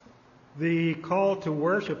The call to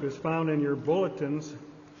worship is found in your bulletins,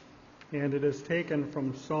 and it is taken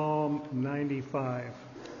from Psalm 95.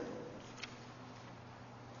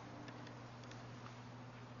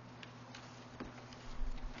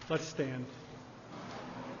 Let's stand.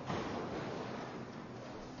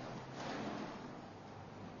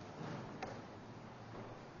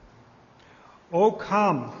 O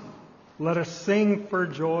come, let us sing for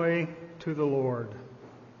joy to the Lord.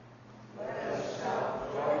 Let us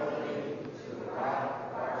shout joyfully to the rock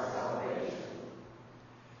of our salvation.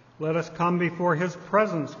 Let us come before his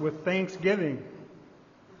presence with thanksgiving.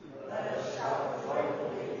 Let us shout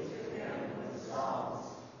joyfully to him with psalms.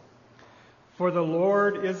 For the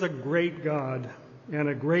Lord is a great God and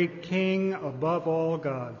a great King above all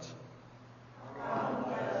gods. Come,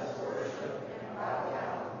 let us worship and bow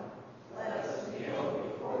down. Let us kneel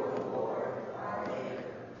before the Lord our Maker.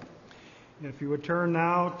 If you would turn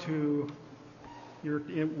now to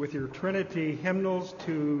with your Trinity hymnals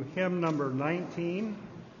to hymn number 19.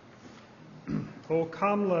 O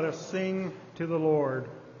come, let us sing to the Lord.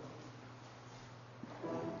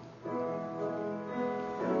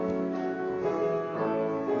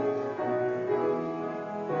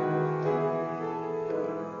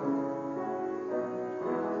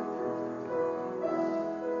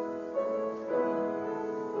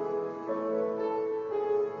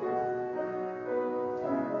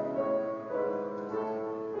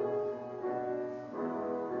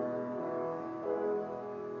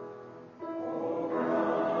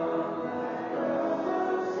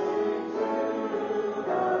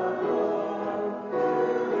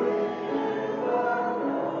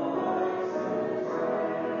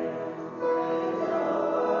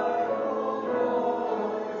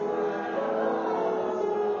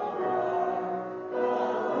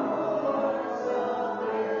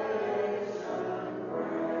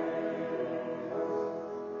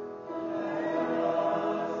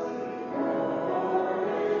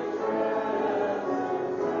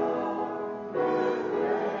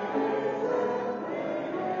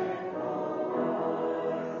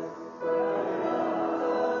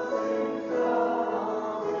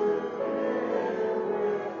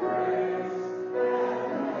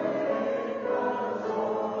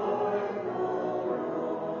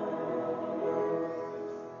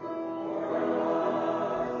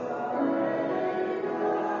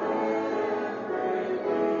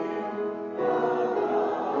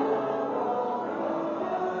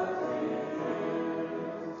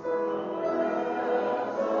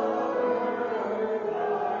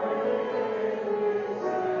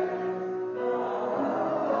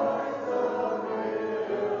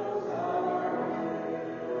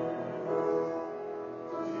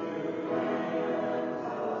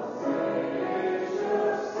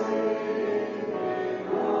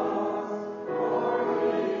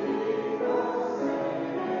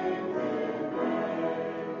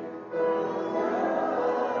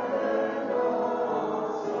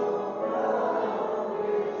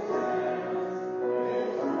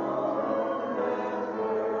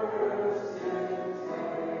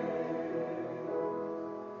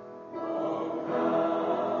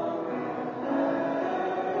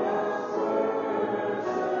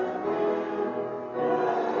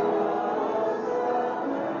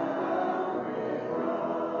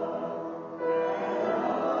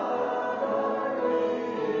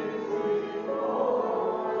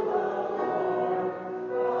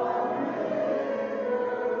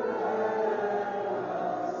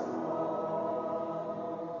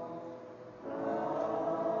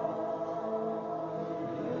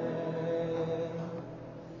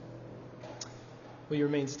 Will you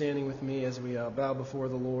remain standing with me as we bow before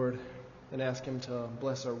the Lord and ask Him to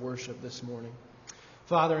bless our worship this morning.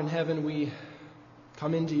 Father in heaven, we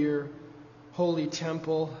come into your holy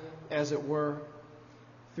temple, as it were,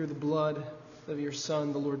 through the blood of your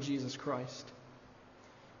Son, the Lord Jesus Christ.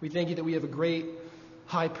 We thank you that we have a great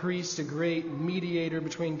high priest, a great mediator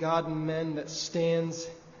between God and men that stands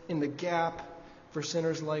in the gap for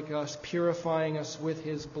sinners like us, purifying us with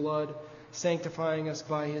his blood, sanctifying us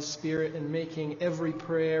by his Spirit, and making every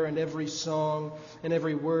prayer and every song and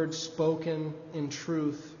every word spoken in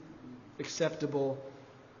truth acceptable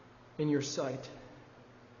in your sight.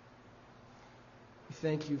 We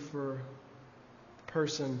thank you for the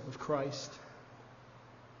person of Christ.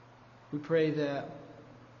 We pray that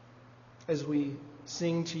as we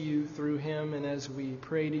sing to you through him and as we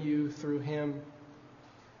pray to you through him,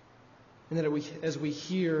 and that as we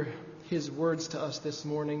hear his words to us this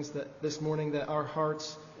morning, that our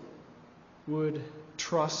hearts would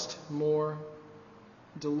trust more,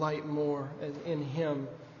 delight more in him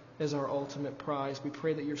as our ultimate prize. We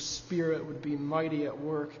pray that your Spirit would be mighty at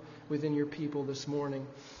work within your people this morning.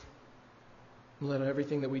 And let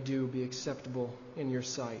everything that we do be acceptable in your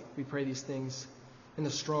sight. We pray these things in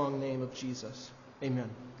the strong name of Jesus. Amen.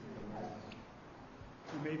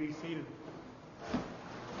 You may be seated.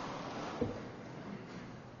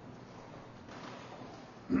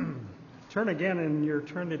 Turn again in your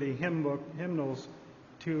Trinity hymn book, hymnals,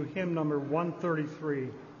 to hymn number 133.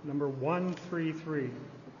 Number 133.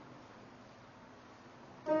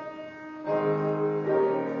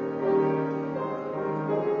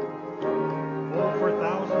 Oh, for a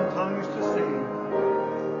thousand tongues to sing.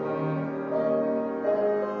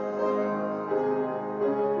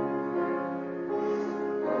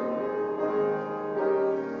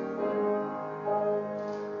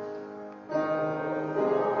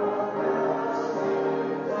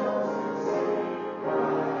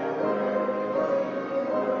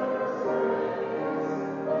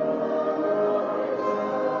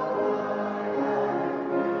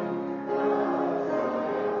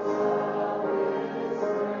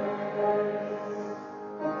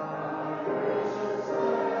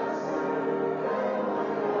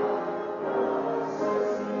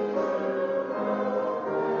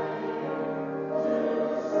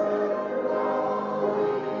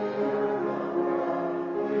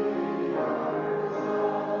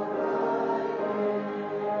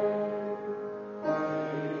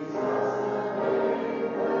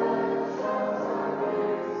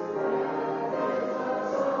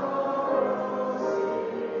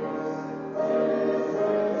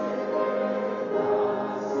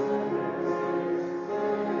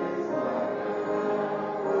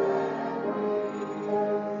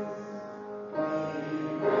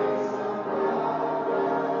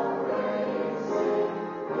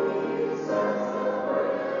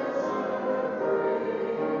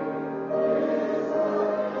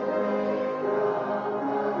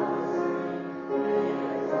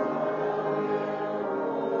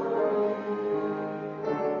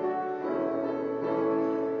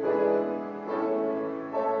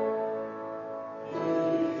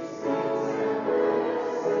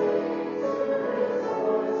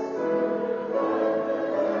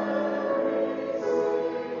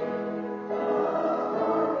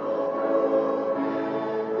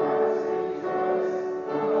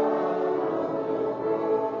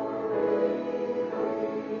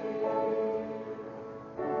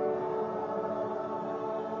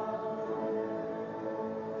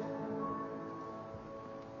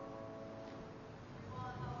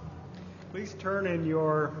 Please turn in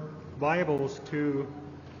your Bibles to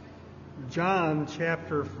John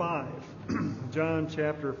chapter 5. John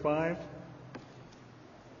chapter 5.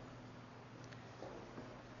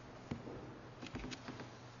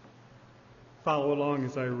 Follow along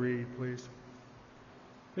as I read, please.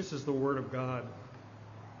 This is the Word of God.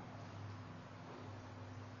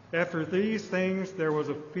 After these things there was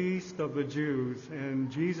a feast of the Jews, and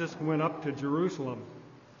Jesus went up to Jerusalem.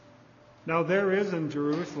 Now there is in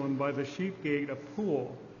Jerusalem by the sheep gate a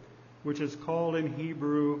pool, which is called in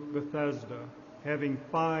Hebrew Bethesda, having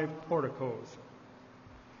 5 porticos.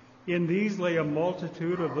 In these lay a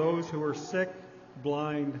multitude of those who were sick,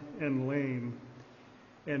 blind, and lame,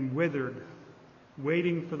 and withered,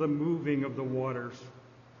 waiting for the moving of the waters.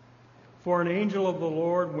 For an angel of the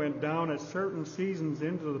Lord went down at certain seasons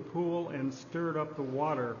into the pool and stirred up the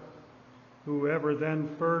water. Whoever then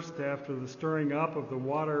first, after the stirring up of the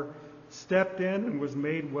water, stepped in and was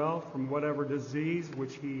made well from whatever disease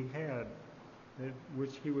which he had,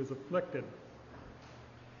 which he was afflicted.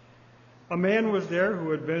 A man was there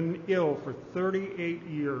who had been ill for 38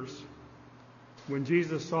 years. When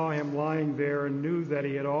Jesus saw him lying there and knew that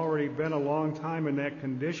he had already been a long time in that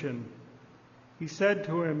condition, he said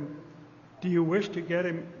to him, "Do you wish to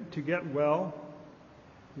get well?"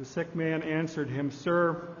 The sick man answered him,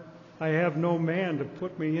 "Sir, I have no man to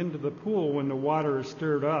put me into the pool when the water is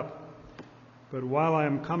stirred up. But while I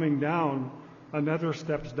am coming down, another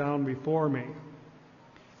steps down before me."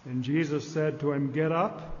 And Jesus said to him, "Get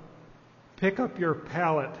up, pick up your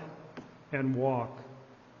pallet, and walk."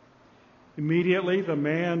 Immediately the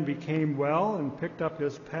man became well and picked up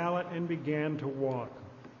his pallet and began to walk.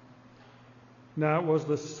 Now it was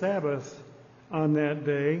the Sabbath on that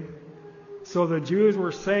day, so the Jews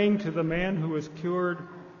were saying to the man who was cured,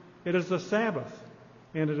 "It is the Sabbath,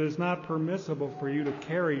 and it is not permissible for you to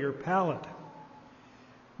carry your pallet."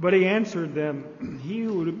 But he answered them, "He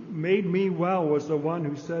who made me well was the one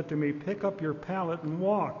who said to me, 'Pick up your pallet and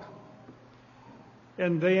walk.'"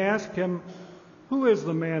 And they asked him, "Who is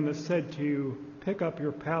the man that said to you, 'Pick up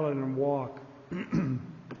your pallet and walk'?"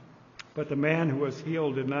 But the man who was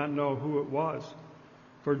healed did not know who it was,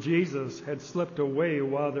 for Jesus had slipped away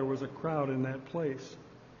while there was a crowd in that place.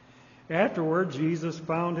 Afterward, Jesus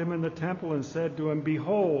found him in the temple and said to him,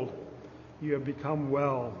 "Behold, you have become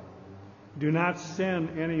well. Do not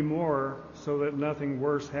sin anymore, so that nothing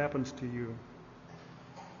worse happens to you."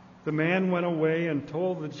 The man went away and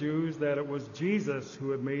told the Jews that it was Jesus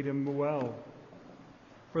who had made him well.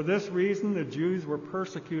 For this reason, the Jews were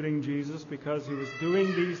persecuting Jesus because he was doing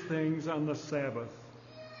these things on the Sabbath.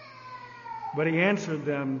 But he answered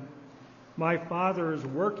them, "My Father is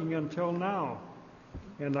working until now,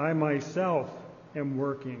 and I myself am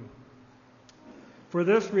working." For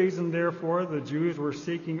this reason, therefore, the Jews were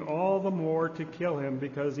seeking all the more to kill him,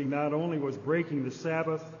 because he not only was breaking the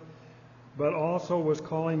Sabbath, but also was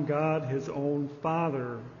calling God his own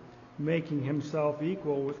Father, making himself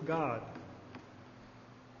equal with God.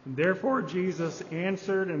 And therefore Jesus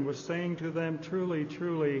answered and was saying to them, "Truly,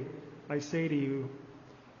 truly, I say to you,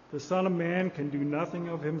 the Son of Man can do nothing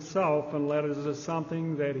of himself unless it is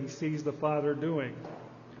something that he sees the Father doing.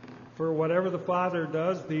 For whatever the Father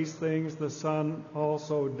does, these things the Son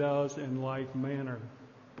also does in like manner.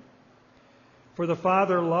 For the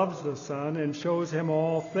Father loves the Son and shows him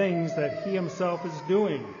all things that he himself is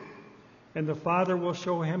doing. And the Father will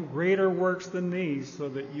show him greater works than these, so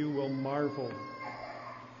that you will marvel.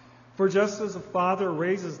 For just as the Father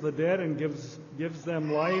raises the dead and gives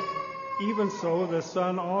them life, even so the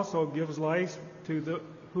Son also gives life to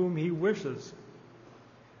whom he wishes.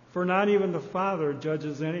 For not even the Father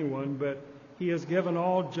judges anyone, but he has given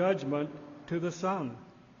all judgment to the Son,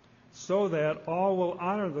 so that all will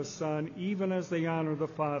honor the Son even as they honor the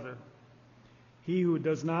Father. He who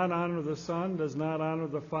does not honor the Son does not honor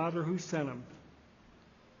the Father who sent him.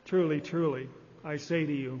 Truly, truly, I say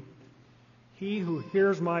to you, he who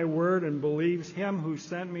hears my word and believes him who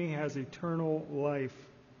sent me has eternal life,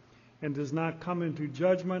 and does not come into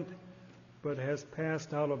judgment, but has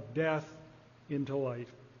passed out of death into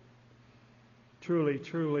life. Truly,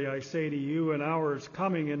 truly, I say to you, an hour is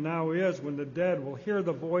coming and now is when the dead will hear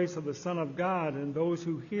the voice of the Son of God, and those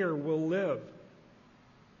who hear will live.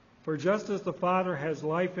 For just as the Father has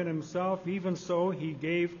life in himself, even so he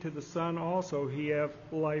gave to the Son also he have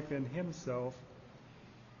life in himself.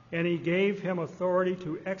 And he gave him authority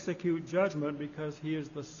to execute judgment, because he is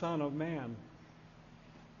the Son of Man.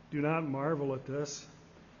 Do not marvel at this,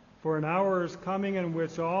 for an hour is coming in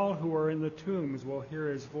which all who are in the tombs will hear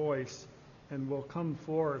his voice and will come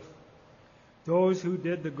forth. Those who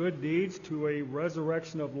did the good deeds to a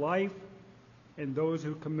resurrection of life, and those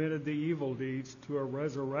who committed the evil deeds to a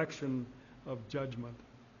resurrection of judgment.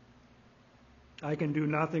 I can do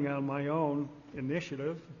nothing on my own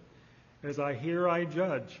initiative. As I hear, I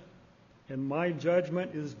judge, and my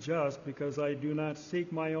judgment is just, because I do not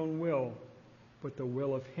seek my own will, but the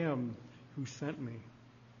will of him who sent me.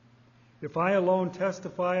 If I alone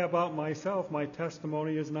testify about myself, my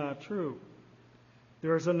testimony is not true.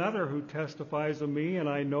 There is another who testifies of me, and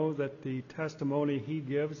I know that the testimony he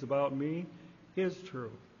gives about me is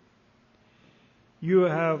true. You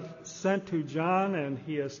have sent to John, and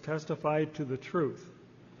he has testified to the truth.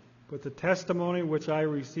 But the testimony which I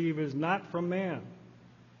receive is not from man.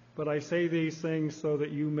 But I say these things so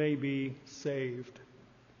that you may be saved.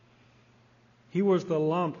 He was the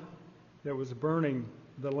lump that was burning,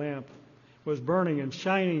 the lamp was burning and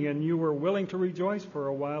shining, and you were willing to rejoice for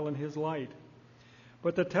a while in his light.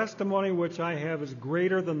 But the testimony which I have is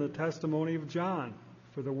greater than the testimony of John.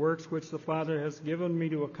 For the works which the Father has given me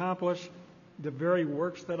to accomplish, the very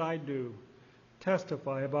works that I do,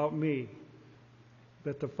 testify about me,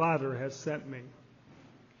 that the Father has sent me.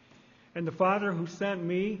 And the Father who sent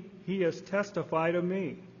me, he has testified of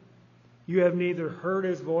me. You have neither heard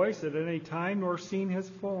his voice at any time nor seen his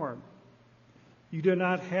form. You do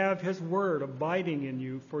not have his word abiding in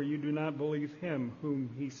you, for you do not believe him whom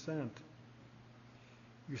he sent.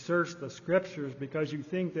 You search the Scriptures because you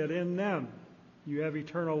think that in them you have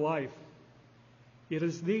eternal life. It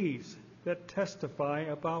is these that testify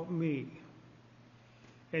about me.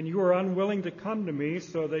 And you are unwilling to come to me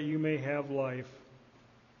so that you may have life.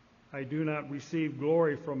 I do not receive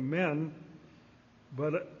glory from men,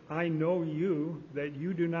 but I know you, that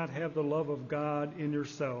you do not have the love of God in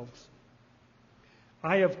yourselves.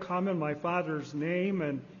 I have come in my Father's name,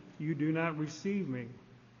 and you do not receive me.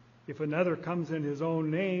 If another comes in his own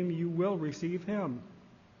name, you will receive him.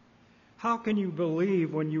 How can you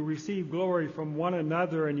believe when you receive glory from one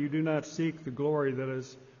another and you do not seek the glory that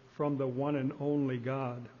is from the one and only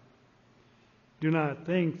God? Do not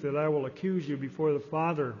think that I will accuse you before the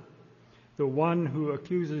Father. The one who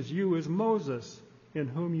accuses you is Moses, in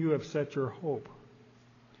whom you have set your hope.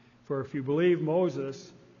 For if you believe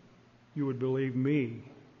Moses, you would believe me,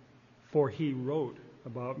 for he wrote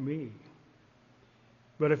about me.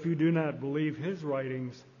 But if you do not believe his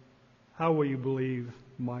writings, how will you believe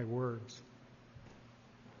my words?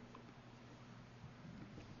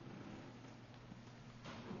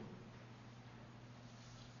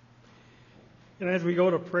 And as we go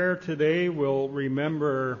to prayer today, we'll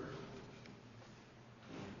remember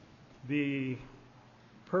the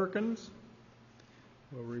Perkins.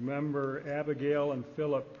 We'll remember Abigail and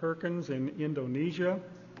Philip Perkins in Indonesia.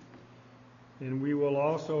 And we will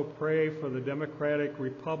also pray for the Democratic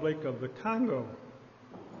Republic of the Congo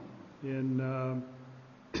in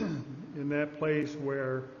that place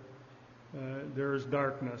where there is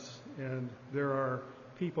darkness and there are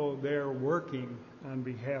people there working on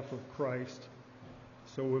behalf of Christ.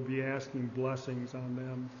 So we'll be asking blessings on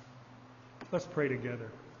them. Let's pray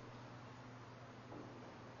together.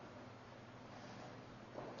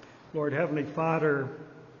 Lord, Heavenly Father,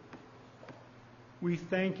 we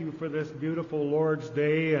thank you for this beautiful Lord's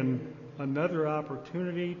Day and another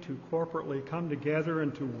opportunity to corporately come together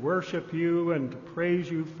and to worship you and to praise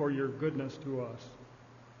you for your goodness to us.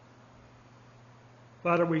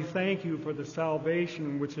 Father, we thank you for the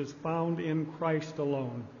salvation which is found in Christ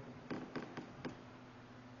alone.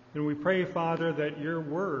 And we pray, Father, that your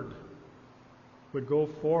word would go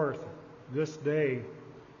forth this day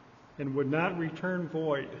and would not return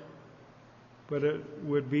void, but it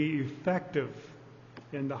would be effective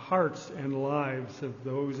in the hearts and lives of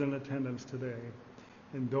those in attendance today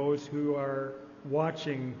and those who are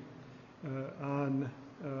watching on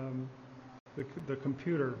the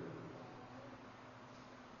computer.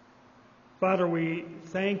 Father, we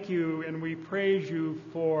thank you and we praise you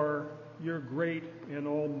for your great and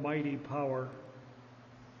almighty power.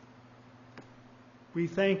 We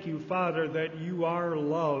thank you, Father, that you are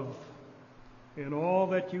love, and all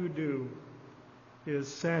that you do is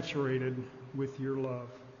saturated with your love.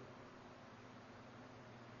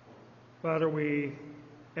 Father, we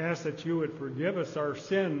ask that you would forgive us our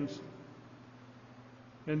sins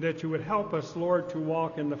and that you would help us, Lord, to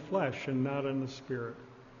walk in the flesh and not in the Spirit.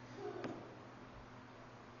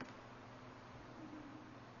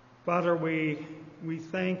 Father, we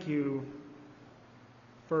thank you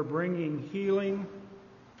for bringing healing,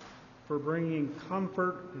 for bringing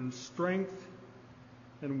comfort and strength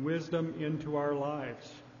and wisdom into our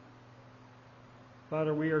lives.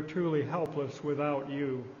 Father, we are truly helpless without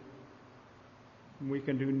you. And we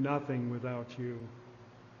can do nothing without you.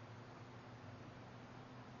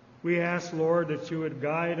 We ask, Lord, that you would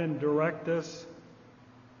guide and direct us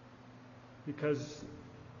because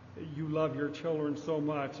you love your children so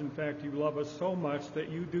much. In fact, you love us so much that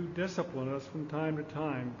you do discipline us from time to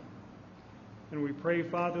time. And we pray,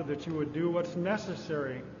 Father, that you would do what's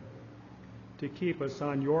necessary to keep us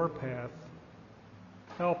on your path.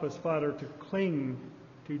 Help us, Father, to cling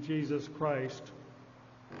to Jesus Christ.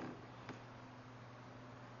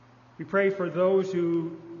 We pray for those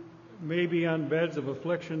who may be on beds of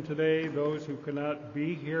affliction today, those who cannot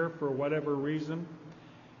be here for whatever reason.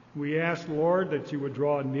 We ask, Lord, that you would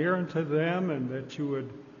draw near unto them and that you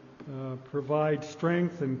would provide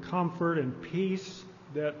strength and comfort and peace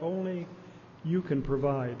that only you can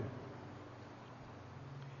provide.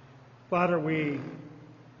 Father, we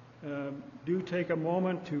do take a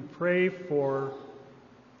moment to pray for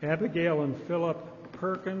Abigail and Philip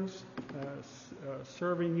Perkins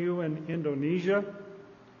serving you in Indonesia.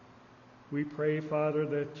 We pray, Father,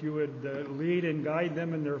 that you would lead and guide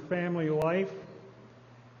them in their family life.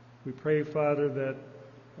 We pray, Father, that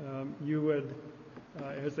you would,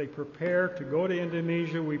 as they prepare to go to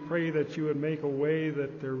Indonesia, we pray that you would make a way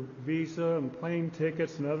that their visa and plane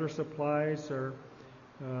tickets and other supplies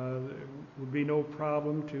would be no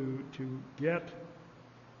problem to get.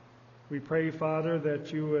 We pray, Father,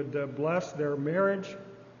 that you would bless their marriage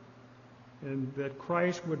and that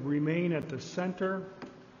Christ would remain at the center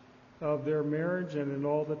of their marriage and in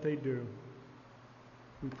all that they do.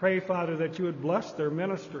 We pray, Father, that you would bless their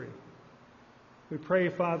ministry. We pray,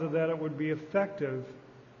 Father, that it would be effective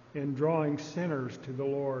in drawing sinners to the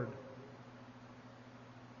Lord.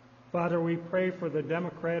 Father, we pray for the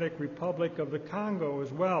Democratic Republic of the Congo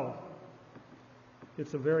as well.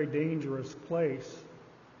 It's a very dangerous place.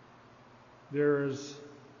 There is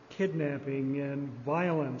kidnapping and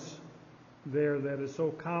violence there that is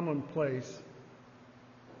so commonplace.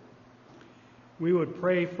 We would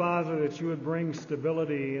pray, Father, that you would bring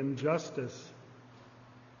stability and justice.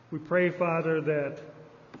 We pray, Father, that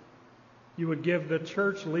you would give the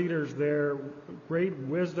church leaders there great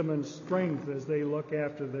wisdom and strength as they look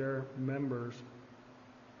after their members.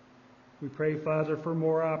 We pray, Father, for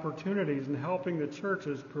more opportunities in helping the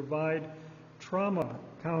churches provide trauma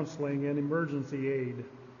counseling and emergency aid.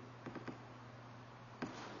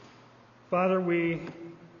 Father, we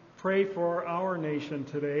pray for our nation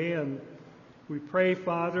today, and we pray,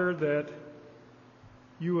 Father, that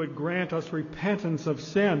you would grant us repentance of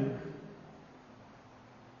sin.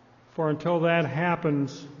 For until that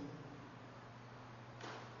happens,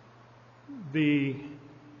 the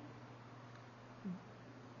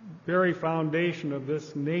very foundation of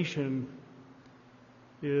this nation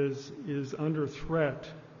is under threat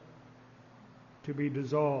to be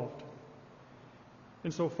dissolved.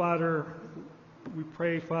 And so, Father, we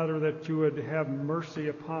pray, Father, that you would have mercy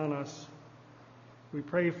upon us. We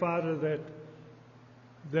pray, Father,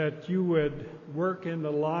 that you would work in the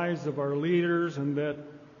lives of our leaders and that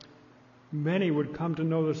many would come to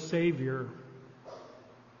know the Savior.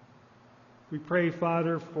 We pray,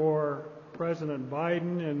 Father, for President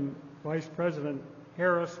Biden and Vice President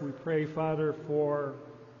Harris. We pray, Father, for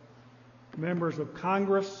members of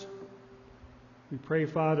Congress. We pray,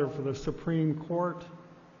 Father, for the Supreme Court,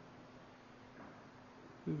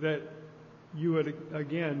 that you would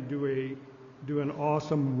again do an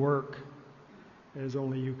awesome work as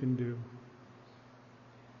only you can do.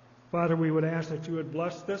 Father, we would ask that you would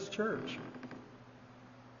bless this church,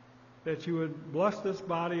 that you would bless this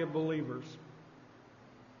body of believers.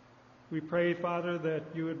 We pray, Father, that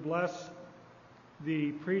you would bless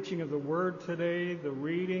the preaching of the Word today, the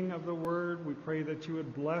reading of the Word. We pray that you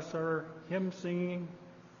would bless our hymn singing.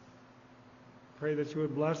 Pray that you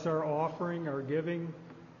would bless our offering, our giving.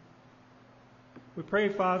 We pray,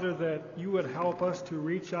 Father, that you would help us to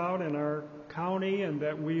reach out in our county and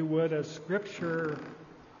that we would, as Scripture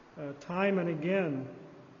time and again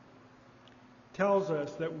tells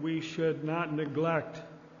us, that we should not neglect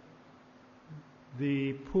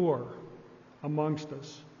the poor amongst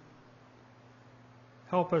us.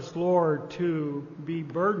 Help us, Lord, to be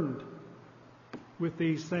burdened with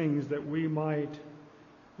these things, that we might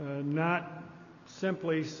not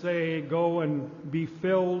simply say, go and be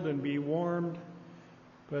filled and be warmed,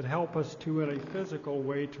 but help us to, in a physical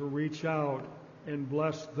way, to reach out and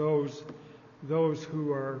bless those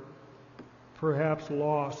who are perhaps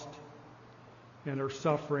lost and are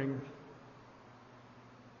suffering.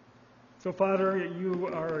 So, Father,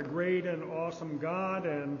 you are a great and awesome God,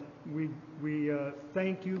 and we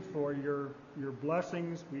thank you for your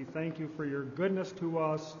blessings. We thank you for your goodness to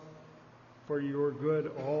us, for your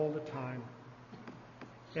good all the time.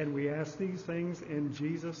 And we ask these things in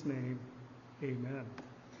Jesus' name. Amen.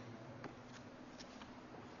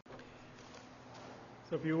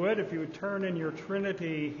 So if you would turn in your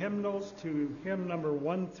Trinity hymnals to hymn number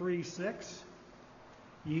 136,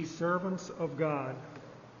 Ye Servants of God.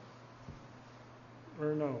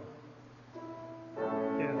 Or no?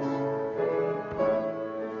 Yes.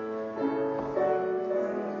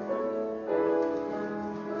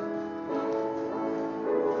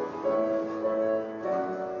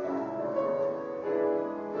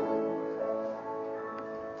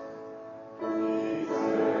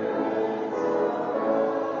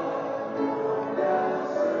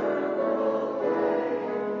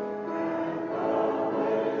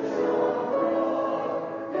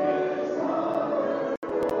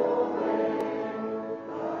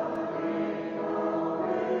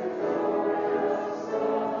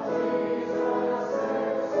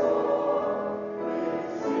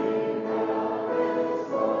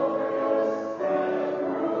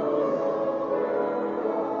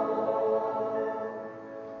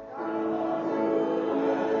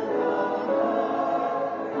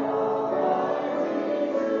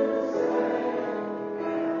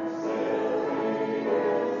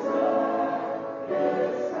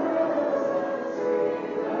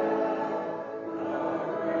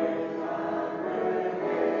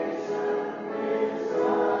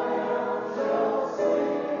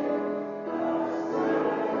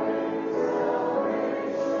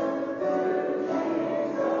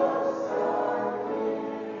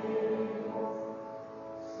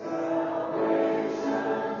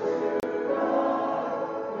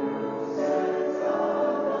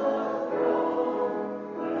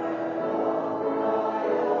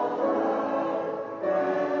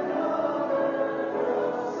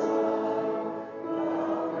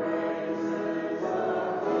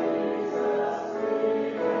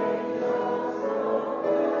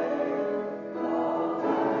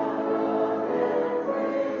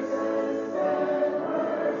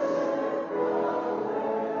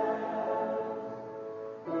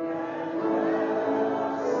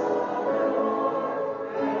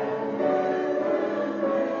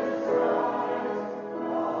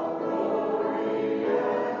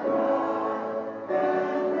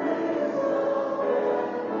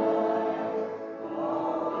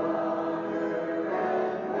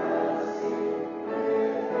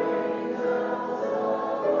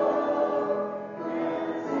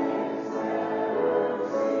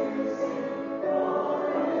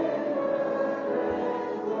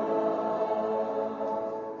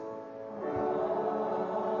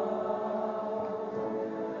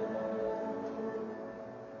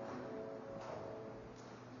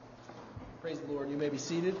 Praise the Lord. You may be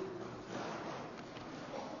seated.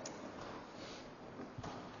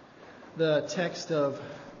 The text of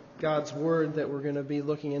God's Word that we're going to be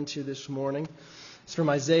looking into this morning is from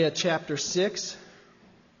Isaiah chapter 6.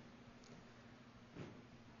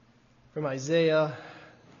 From Isaiah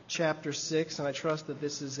chapter 6, and I trust that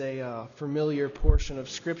this is a familiar portion of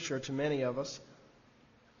Scripture to many of us.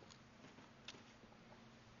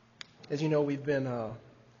 As you know, we've been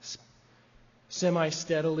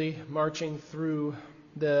semi-steadily marching through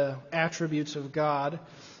the attributes of God,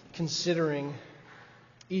 considering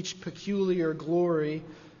each peculiar glory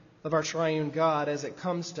of our triune God as it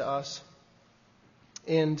comes to us.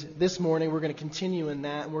 And this morning we're going to continue in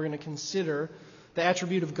that, and we're going to consider the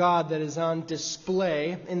attribute of God that is on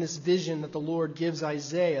display in this vision that the Lord gives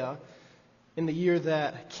Isaiah in the year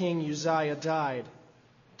that King Uzziah died.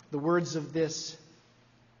 The words of this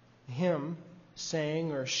hymn,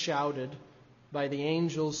 sang or shouted by the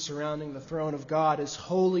angels surrounding the throne of God, is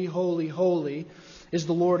 "Holy, holy, holy is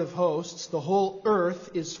the Lord of hosts. The whole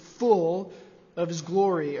earth is full of His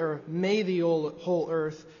glory," or "May the whole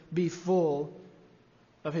earth be full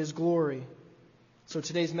of His glory." So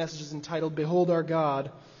today's message is entitled, "Behold our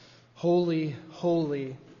God, holy,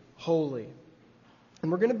 holy, holy."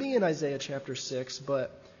 And we're going to be in Isaiah chapter 6,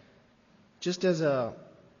 but just as a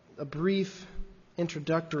brief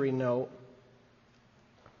introductory note,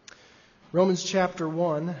 Romans chapter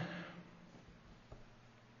 1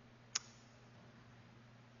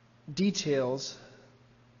 details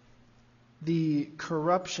the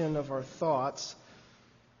corruption of our thoughts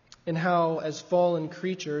and how, as fallen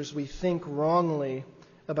creatures, we think wrongly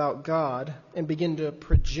about God and begin to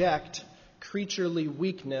project creaturely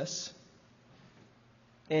weakness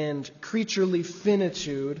and creaturely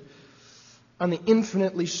finitude on the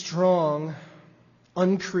infinitely strong,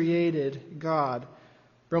 uncreated God.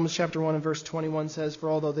 Romans chapter 1 and verse 21 says, "For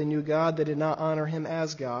although they knew God, they did not honor Him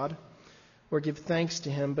as God or give thanks to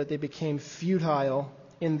Him, but they became futile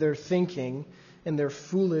in their thinking, and their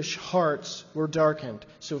foolish hearts were darkened."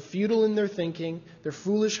 So futile in their thinking, their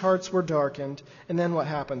foolish hearts were darkened, and then what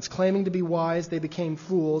happens? Claiming to be wise, they became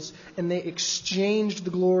fools, and they exchanged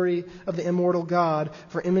the glory of the immortal God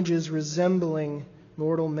for images resembling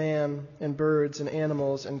mortal man and birds and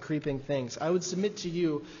animals and creeping things. I would submit to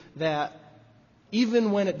you that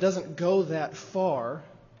even when it doesn't go that far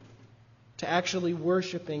to actually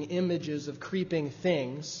worshiping images of creeping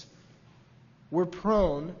things, we're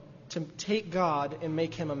prone to take God and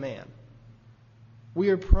make Him a man. We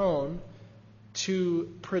are prone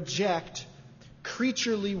to project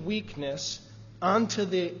creaturely weakness onto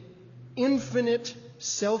the infinite,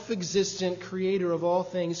 self-existent Creator of all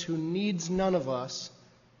things who needs none of us.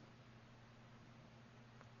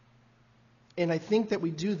 And I think that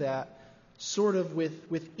we do that sort of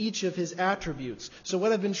with each of His attributes. So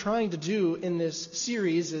what I've been trying to do in this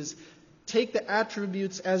series is take the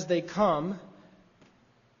attributes as they come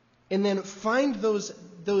and then find those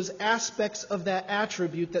aspects of that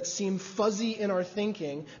attribute that seem fuzzy in our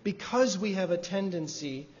thinking because we have a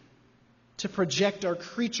tendency to project our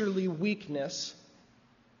creaturely weakness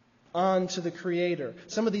onto the Creator.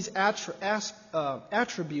 Some of these attributes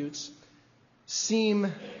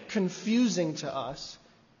seem confusing to us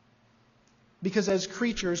because as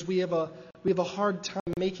creatures we have a hard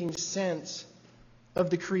time making sense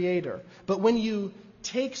of the Creator. But when you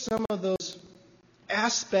take some of those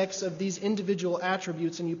aspects of these individual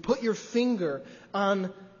attributes and you put your finger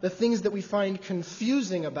on the things that we find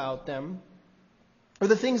confusing about them, or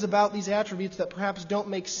the things about these attributes that perhaps don't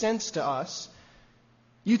make sense to us,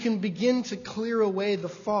 you can begin to clear away the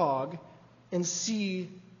fog and see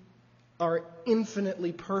our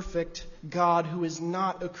infinitely perfect God who is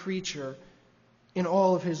not a creature in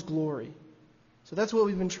all of His glory. So that's what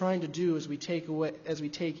we've been trying to do as we take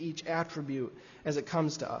each attribute as it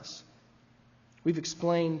comes to us. We've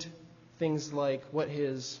explained things like what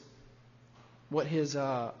his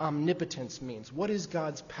omnipotence means. What is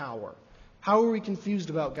God's power? How are we confused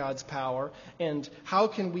about God's power? And how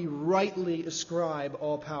can we rightly ascribe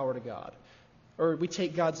all power to God? Or we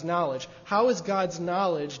take God's knowledge. How is God's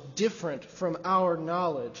knowledge different from our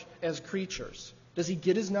knowledge as creatures? Does He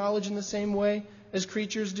get His knowledge in the same way as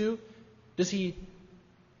creatures do? Does He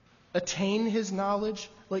attain His knowledge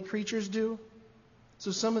like creatures do?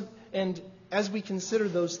 And as we consider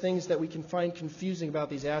those things that we can find confusing about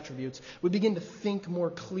these attributes, we begin to think more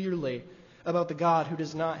clearly about the God who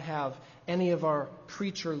does not have any of our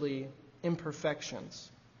creaturely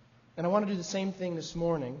imperfections. And I want to do the same thing this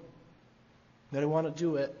morning, but I want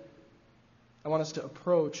us to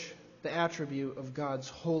approach the attribute of God's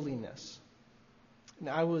holiness. And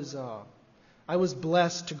I was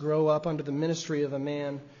blessed to grow up under the ministry of a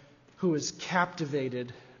man who is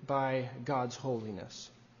captivated by God's holiness.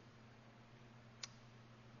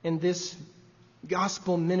 And this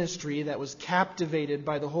gospel ministry that was captivated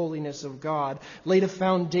by the holiness of God laid a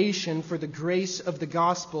foundation for the grace of the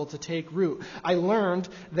gospel to take root. I learned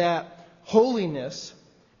that holiness,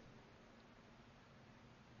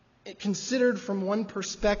 considered from one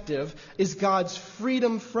perspective, is God's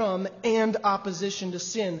freedom from and opposition to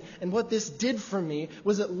sin. And what this did for me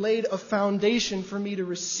was it laid a foundation for me to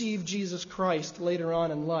receive Jesus Christ later on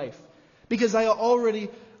in life. Because I already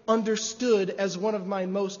understood as one of my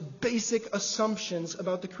most basic assumptions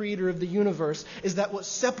about the Creator of the universe is that what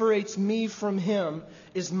separates me from Him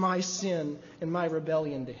is my sin and my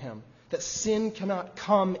rebellion to Him. That sin cannot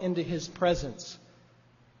come into His presence.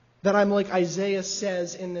 That I'm like Isaiah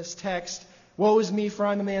says in this text, "Woe is me, for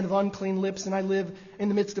I'm a man of unclean lips, and I live in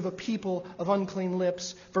the midst of a people of unclean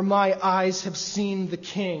lips, for my eyes have seen the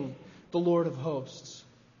King, the Lord of hosts."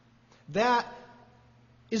 That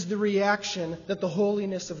is the reaction that the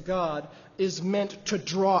holiness of God is meant to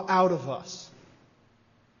draw out of us.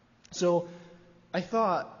 So I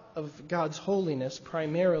thought of God's holiness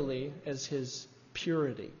primarily as His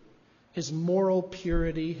purity, His moral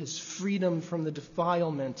purity, His freedom from the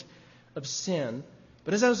defilement of sin.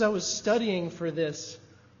 But as I was studying for this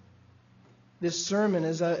sermon,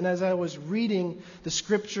 as I was reading the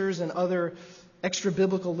Scriptures and other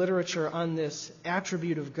extra-biblical literature on this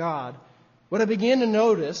attribute of God, what I began to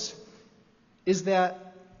notice is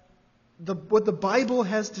that what the Bible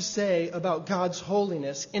has to say about God's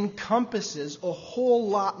holiness encompasses a whole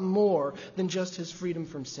lot more than just His freedom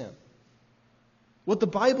from sin. What the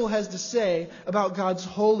Bible has to say about God's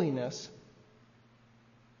holiness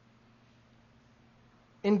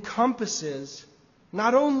encompasses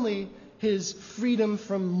not only His freedom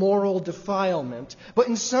from moral defilement, but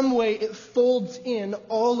in some way it folds in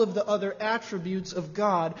all of the other attributes of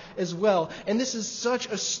God as well. And this is such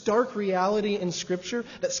a stark reality in Scripture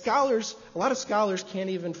that a lot of scholars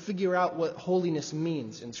can't even figure out what holiness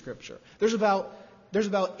means in Scripture. There's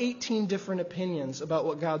about 18 different opinions about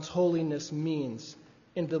what God's holiness means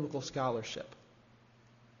in biblical scholarship.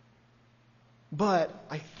 But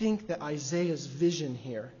I think that Isaiah's vision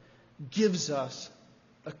here gives us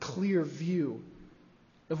a clear view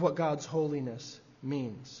of what God's holiness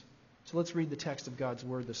means. So let's read the text of God's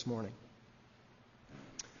Word this morning.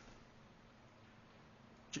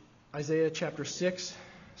 Isaiah chapter 6,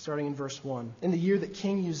 starting in verse 1. In the year that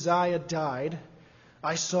King Uzziah died,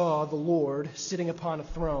 I saw the Lord sitting upon a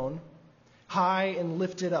throne, high and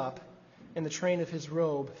lifted up, and the train of His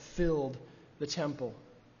robe filled the temple.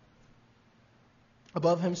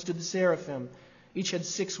 Above Him stood the seraphim. Each had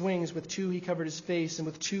 6 wings. With 2 He covered His face, and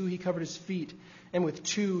with 2 He covered His feet, and with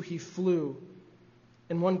 2 He flew.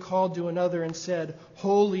 And one called to another and said,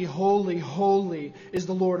 "Holy, holy, holy is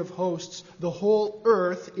the Lord of hosts. The whole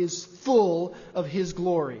earth is full of His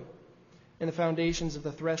glory." And the foundations of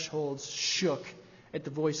the thresholds shook at the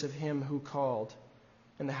voice of Him who called,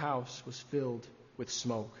 and the house was filled with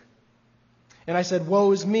smoke. And I said,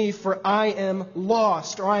 "Woe is me, for I am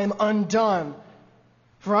lost," or "I am undone.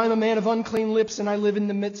 For I am a man of unclean lips, and I live in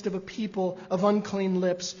the midst of a people of unclean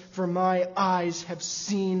lips. For my eyes have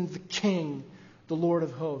seen the King, the Lord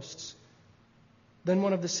of hosts." Then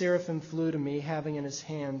one of the seraphim flew to me, having in his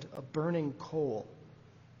hand a burning coal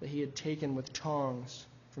that he had taken with tongs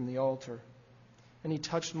from the altar. And he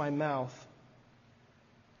touched my mouth,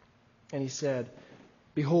 and he said,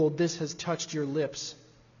 "Behold, this has touched your lips.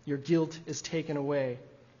 Your guilt is taken away,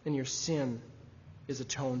 and your sin is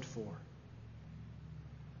atoned for."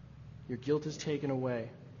 Your guilt is taken away,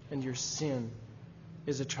 and your sin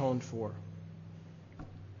is atoned for.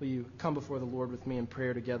 Will you come before the Lord with me in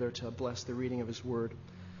prayer together to bless the reading of His Word?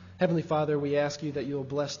 Heavenly Father, we ask You that You'll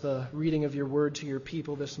bless the reading of Your Word to Your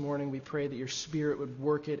people this morning. We pray that Your Spirit would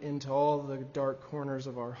work it into all the dark corners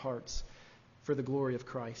of our hearts for the glory of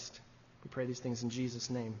Christ. We pray these things in Jesus'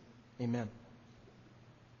 name. Amen.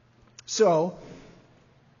 So,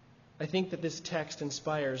 I think that this text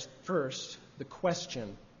inspires, first, the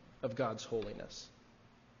question of God's holiness.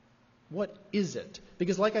 What is it?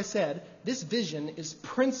 Because like I said, this vision is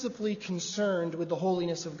principally concerned with the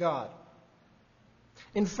holiness of God.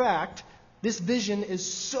 In fact, this vision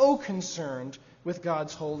is so concerned with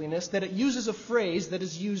God's holiness that it uses a phrase that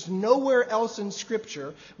is used nowhere else in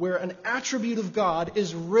Scripture, where an attribute of God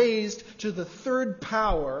is raised to the third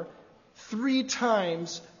power 3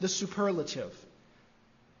 times the superlative.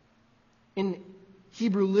 In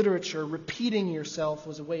Hebrew literature, repeating yourself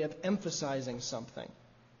was a way of emphasizing something.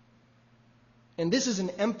 And this is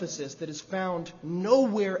an emphasis that is found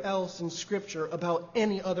nowhere else in Scripture about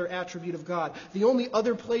any other attribute of God. The only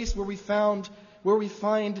other place where we found where we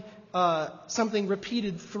find something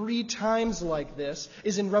repeated 3 times like this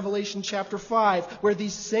is in Revelation chapter 5, where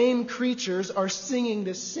these same creatures are singing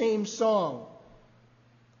this same song.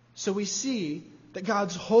 So we see that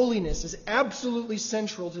God's holiness is absolutely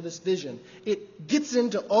central to this vision. It gets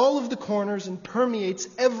into all of the corners and permeates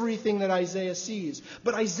everything that Isaiah sees.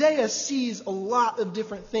 But Isaiah sees a lot of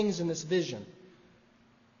different things in this vision.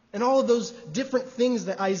 And all of those different things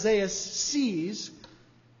that Isaiah sees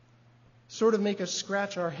sort of make us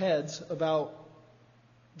scratch our heads about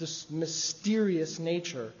this mysterious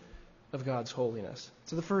nature of God's holiness.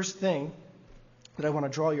 So the first thing that I want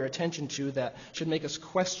to draw your attention to that should make us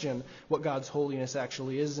question what God's holiness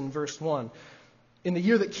actually is in verse 1. In the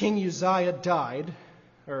year that King Uzziah died,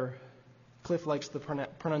 or Cliff likes the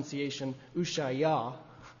pronunciation Ushaya.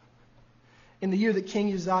 In the year that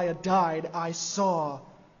King Uzziah died, I saw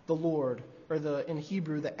the Lord, or in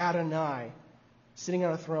Hebrew, the Adonai, sitting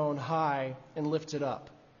on a throne high and lifted up.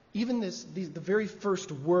 Even the very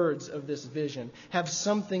first words of this vision have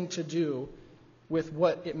something to do with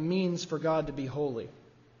what it means for God to be holy.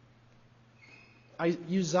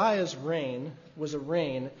 Uzziah's reign was a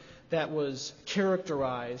reign that was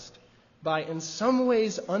characterized by, in some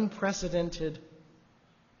ways unprecedented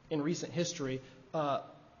in recent history,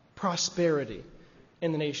 prosperity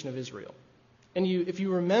in the nation of Israel. And if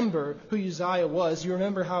you remember who Uzziah was, you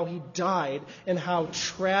remember how he died and how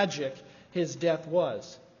tragic his death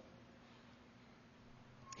was.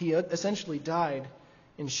 He essentially died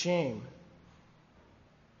in shame.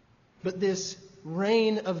 But this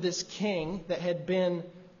reign of this king that had been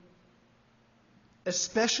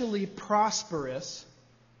especially prosperous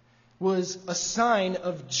was a sign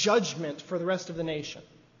of judgment for the rest of the nation.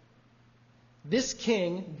 This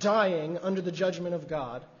king dying under the judgment of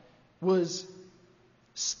God was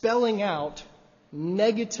spelling out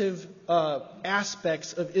negative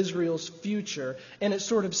aspects of Israel's future, and it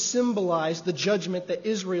sort of symbolized the judgment that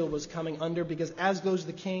Israel was coming under, because as goes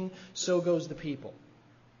the king, so goes the people.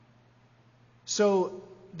 So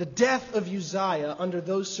the death of Uzziah under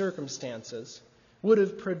those circumstances would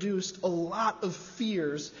have produced a lot of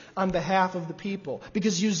fears on behalf of the people,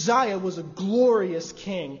 because Uzziah was a glorious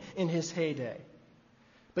king in his heyday.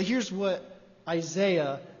 But here's what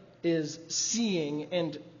Isaiah is seeing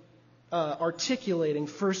and articulating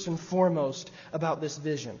first and foremost about this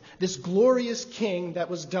vision. This glorious king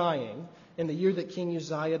that was dying in the year that King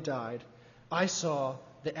Uzziah died, I saw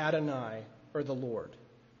the Adonai, or the Lord.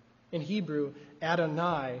 In Hebrew,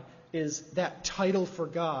 Adonai is that title for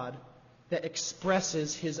God that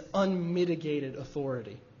expresses his unmitigated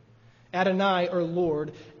authority. Adonai, or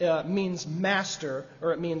Lord, means master,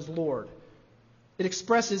 or it means Lord. It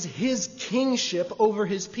expresses his kingship over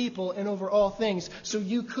his people and over all things. So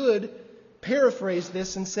you could paraphrase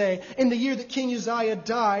this and say, in the year that King Uzziah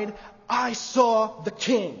died, I saw the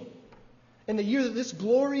king. In the year that this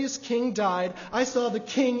glorious king died, I saw the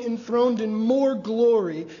king enthroned in more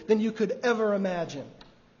glory than you could ever imagine.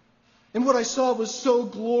 And what I saw was so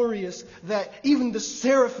glorious that even the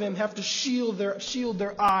seraphim have to shield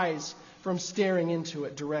their eyes from staring into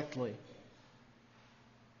it directly.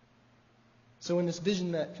 So in this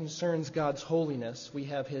vision that concerns God's holiness, we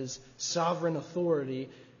have his sovereign authority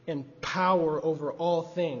and power over all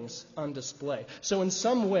things on display. So in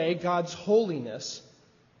some way, God's holiness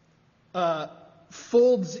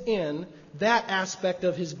folds in that aspect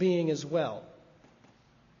of his being as well.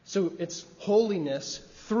 So it's holiness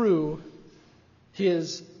through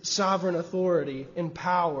his sovereign authority and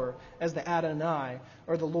power as the Adonai,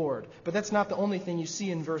 or the Lord. But that's not the only thing you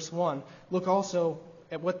see in verse 1. Look also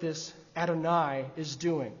at what this Adonai is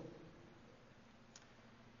doing.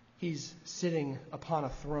 He's sitting upon a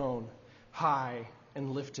throne, high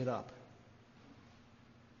and lifted up.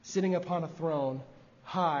 Sitting upon a throne,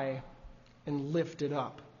 high and lifted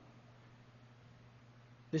up.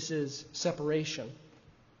 This is separation.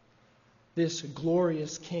 This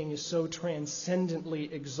glorious king is so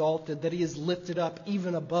transcendently exalted that he is lifted up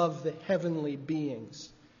even above the heavenly beings.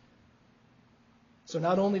 So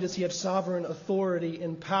not only does he have sovereign authority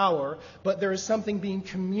and power, but there is something being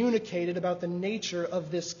communicated about the nature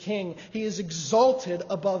of this king. He is exalted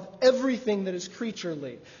above everything that is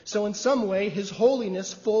creaturely. So in some way, his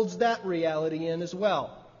holiness folds that reality in as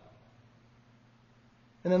well.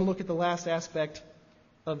 And then look at the last aspect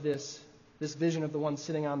of this vision of the one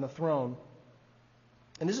sitting on the throne.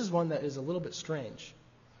 And this is one that is a little bit strange.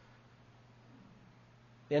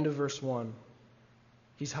 The end of verse 1.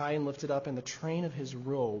 He's high and lifted up, and the train of his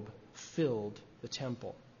robe filled the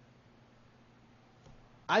temple.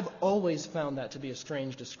 I've always found that to be a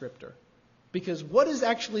strange descriptor, because what is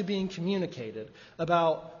actually being communicated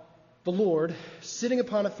about the Lord sitting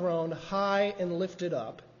upon a throne high and lifted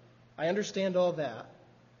up. I understand all that.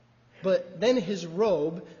 But then his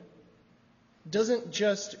robe doesn't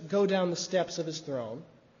just go down the steps of his throne.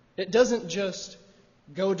 It doesn't just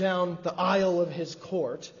go down the aisle of his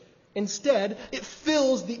court. Instead, it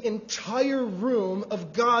fills the entire room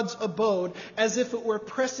of God's abode as if it were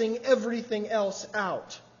pressing everything else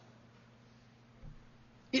out.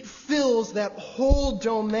 It fills that whole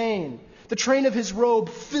domain. The train of his robe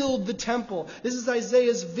filled the temple. This is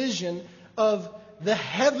Isaiah's vision of the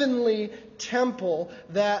heavenly temple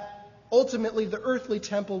that ultimately the earthly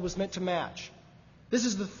temple was meant to match. This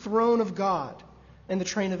is the throne of God, and the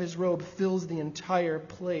train of his robe fills the entire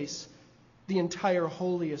place, the entire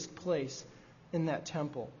holiest place in that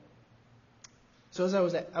temple. So as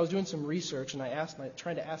I was doing some research, and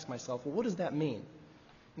trying to ask myself, well, what does that mean?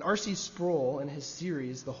 And R.C. Sproul, in his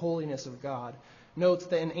series, The Holiness of God, notes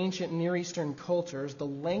that in ancient Near Eastern cultures, the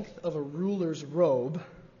length of a ruler's robe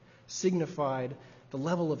signified the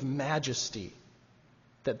level of majesty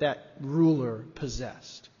that ruler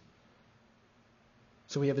possessed.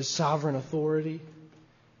 So we have his sovereign authority,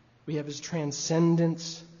 we have his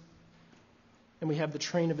transcendence, and we have the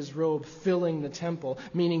train of his robe filling the temple,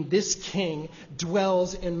 meaning this king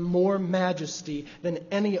dwells in more majesty than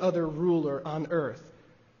any other ruler on earth.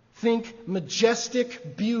 Think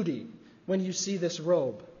majestic beauty when you see this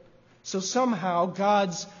robe. So somehow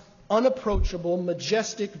God's unapproachable,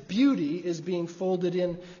 majestic beauty is being folded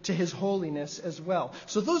into his holiness as well.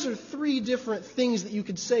 So those are three different things that you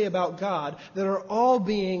could say about God that are all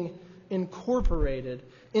being incorporated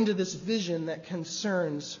into this vision that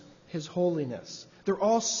concerns his holiness. They're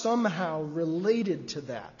all somehow related to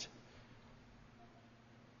that.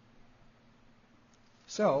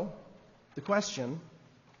 So, the question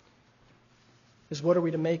is, what are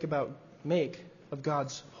we to make of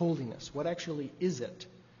God's holiness? What actually is it?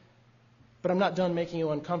 But I'm not done making you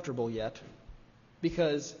uncomfortable yet,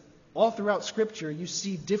 because all throughout Scripture you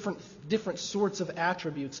see different sorts of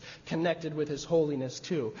attributes connected with his holiness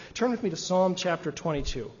too. Turn with me to Psalm chapter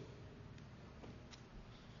 22.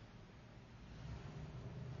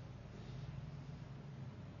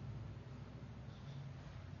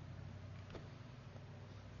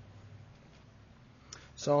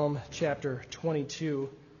 Psalm chapter 22.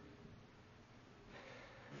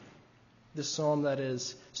 This psalm that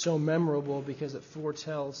is so memorable because it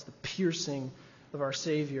foretells the piercing of our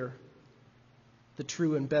Savior, the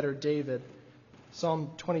true and better David.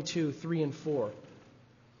 Psalm 22, 3 and 4.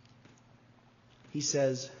 He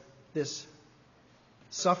says, this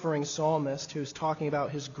suffering psalmist who's talking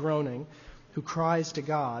about his groaning, who cries to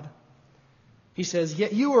God, he says,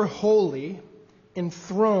 "Yet you are holy,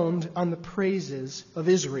 enthroned on the praises of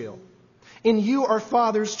Israel. In you our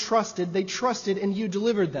fathers trusted, they trusted, and you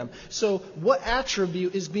delivered them." So what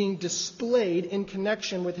attribute is being displayed in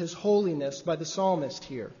connection with his holiness by the psalmist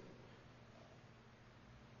here?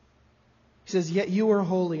 He says, "Yet you are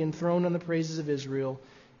holy, enthroned on the praises of Israel,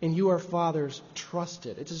 and you our fathers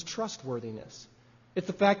trusted." It's his trustworthiness. It's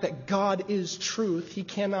the fact that God is truth, he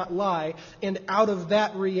cannot lie, and out of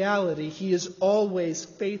that reality, he is always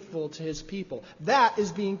faithful to his people. That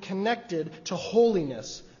is being connected to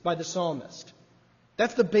holiness by the psalmist.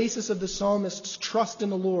 That's the basis of the psalmist's trust in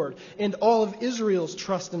the Lord and all of Israel's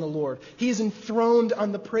trust in the Lord. He is enthroned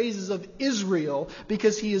on the praises of Israel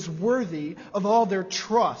because he is worthy of all their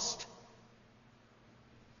trust.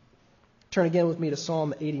 Turn again with me to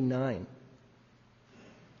Psalm 89.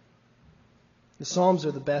 The Psalms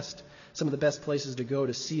are some of the best places to go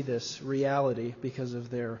to see this reality because of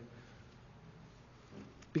their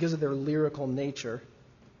lyrical nature.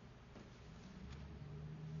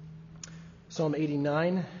 Psalm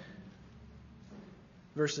 89,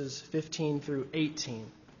 verses 15 through 18.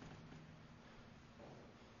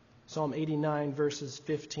 Psalm 89, verses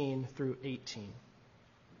 15 through 18.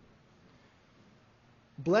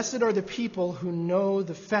 "Blessed are the people who know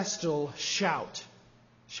the festal shout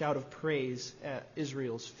of praise at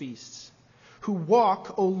Israel's feasts, who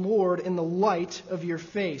walk, O Lord, in the light of your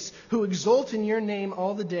face, who exult in your name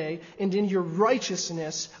all the day, and in your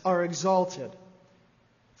righteousness are exalted.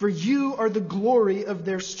 For you are the glory of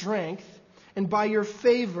their strength, and by your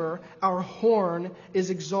favor our horn is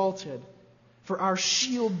exalted. For our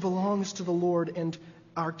shield belongs to the Lord, and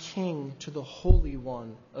our King to the Holy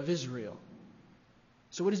One of Israel."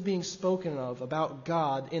 So what is being spoken of about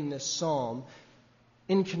God in this psalm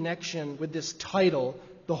in connection with this title,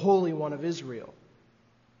 the Holy One of Israel?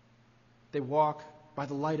 They walk by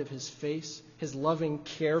the light of his face, his loving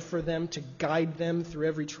care for them to guide them through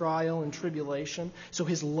every trial and tribulation. So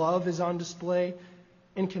his love is on display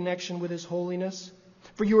in connection with his holiness.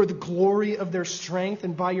 For you are the glory of their strength,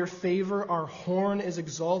 and by your favor our horn is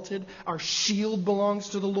exalted. Our shield belongs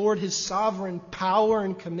to the Lord. His sovereign power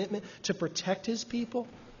and commitment to protect His people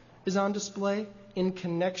is on display in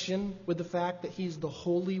connection with the fact that He's the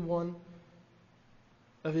Holy One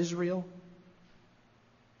of Israel.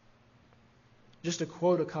 Just to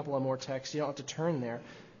quote a couple of more texts, you don't have to turn there,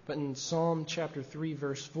 but in Psalm chapter 3,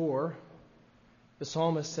 verse 4, the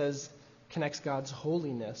psalmist connects God's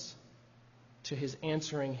holiness to His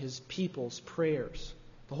answering His people's prayers.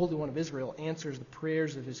 The Holy One of Israel answers the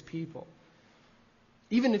prayers of His people.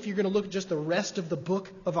 Even if you're going to look at just the rest of the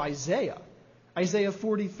book of Isaiah, Isaiah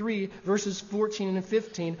 43, verses 14 and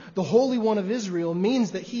 15, the Holy One of Israel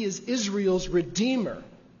means that He is Israel's Redeemer.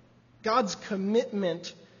 God's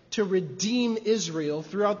commitment to redeem Israel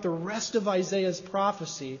throughout the rest of Isaiah's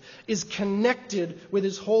prophecy is connected with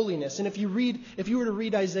His holiness. And if you were to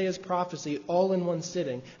read Isaiah's prophecy all in one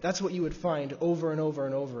sitting, that's what you would find over and over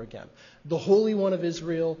and over again. The Holy One of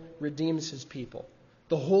Israel redeems His people.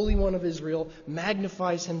 The Holy One of Israel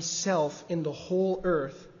magnifies Himself in the whole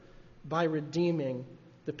earth by redeeming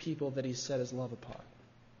the people that He set His love upon.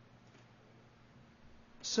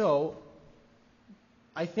 So,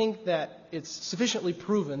 I think that it's sufficiently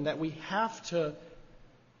proven that we have to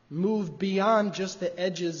move beyond just the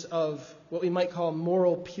edges of what we might call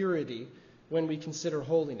moral purity when we consider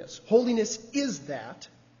holiness. Holiness is that.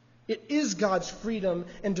 It is God's freedom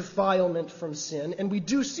and defilement from sin, and we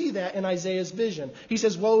do see that in Isaiah's vision. He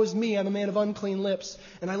says, "Woe is me, I'm a man of unclean lips,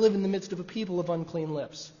 and I live in the midst of a people of unclean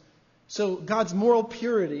lips." So God's moral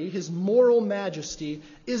purity, His moral majesty,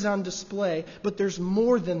 is on display, but there's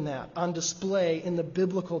more than that on display in the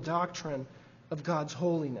biblical doctrine of God's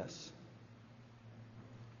holiness.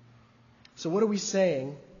 So what are we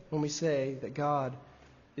saying when we say that God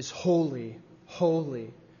is holy,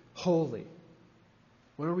 holy, holy?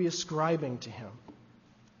 What are we ascribing to Him?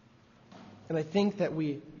 And I think that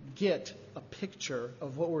we get a picture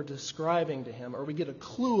of what we're describing to Him, or we get a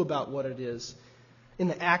clue about what it is in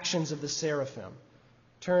the actions of the seraphim.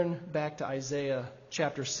 Turn back to Isaiah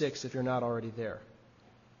chapter 6 if you're not already there.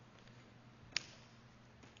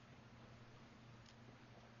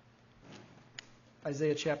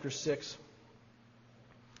 Isaiah chapter 6.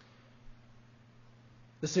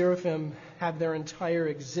 The seraphim have their entire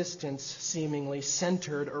existence seemingly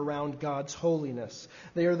centered around God's holiness.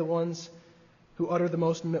 They are the ones who utter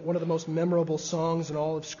one of the most memorable songs in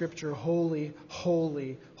all of Scripture, "Holy,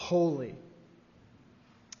 holy, holy."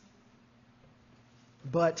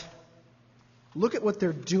 But look at what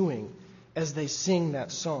they're doing as they sing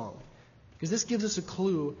that song, because this gives us a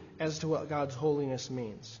clue as to what God's holiness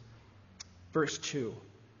means. Verse 2.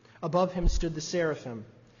 Above Him stood the seraphim.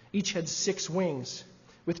 Each had 6 wings.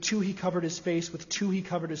 With 2 He covered His face, with 2 He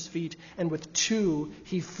covered His feet, and with 2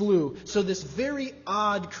 He flew. So this very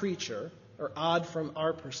odd creature, or odd from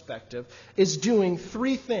our perspective, is doing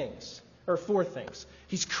 4 things.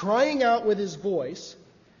 He's crying out with his voice.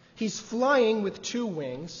 He's flying with 2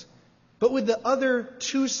 wings, but with the other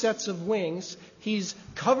 2 sets of wings, He's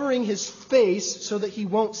covering His face so that He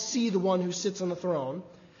won't see the one who sits on the throne,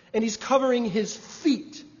 and He's covering His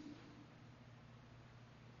feet.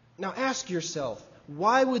 Now ask yourself,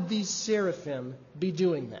 why would these seraphim be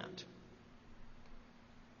doing that?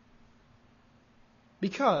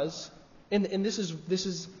 Because, and this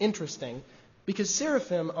is interesting, because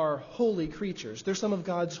seraphim are holy creatures. They're some of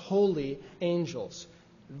God's holy angels.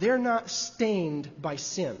 They're not stained by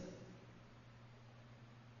sin.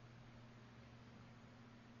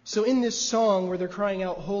 So in this song where they're crying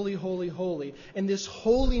out, "Holy, holy, holy," and this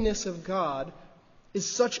holiness of God is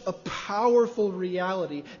such a powerful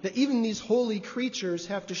reality that even these holy creatures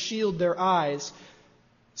have to shield their eyes.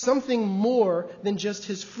 Something more than just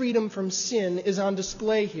His freedom from sin is on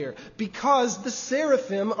display here, because the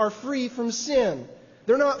seraphim are free from sin.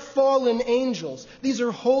 They're not fallen angels. These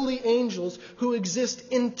are holy angels who exist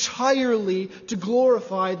entirely to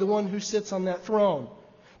glorify the one who sits on that throne.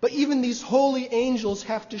 But even these holy angels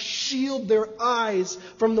have to shield their eyes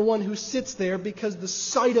from the one who sits there because the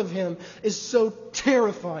sight of Him is so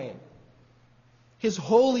terrifying. His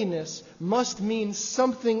holiness must mean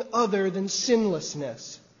something other than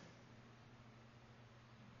sinlessness.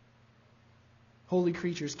 Holy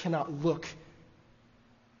creatures cannot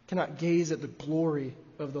gaze at the glory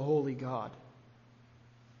of the holy God.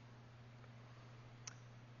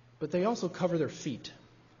 But they also cover their feet.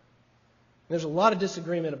 There's a lot of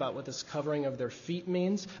disagreement about what this covering of their feet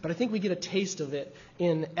means, but I think we get a taste of it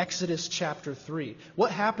in Exodus chapter 3.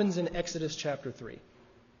 What happens in Exodus chapter 3?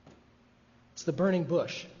 It's the burning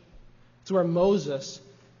bush. It's where Moses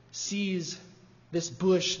sees this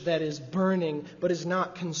bush that is burning but is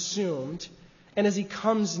not consumed. And as he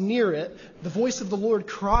comes near it, the voice of the Lord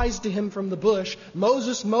cries to him from the bush,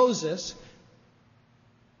 "Moses, Moses,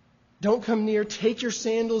 don't come near. Take your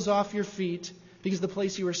sandals off your feet, because the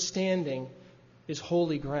place you are standing is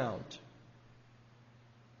holy ground."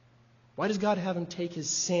 Why does God have him take his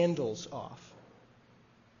sandals off?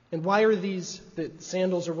 And why are the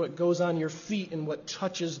sandals are what goes on your feet and what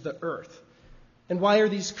touches the earth? And why are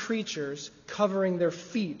these creatures covering their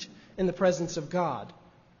feet in the presence of God?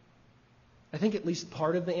 I think at least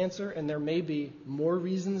part of the answer, and there may be more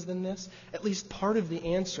reasons than this, at least part of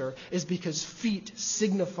the answer is because feet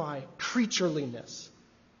signify creatureliness.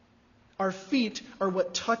 Our feet are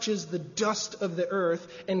what touches the dust of the earth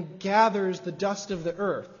and gathers the dust of the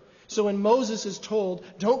earth. So when Moses is told,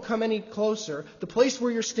 "Don't come any closer, the place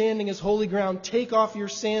where you're standing is holy ground, take off your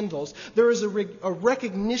sandals," there is a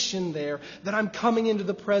recognition there that I'm coming into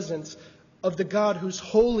the presence of the God whose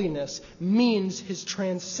holiness means his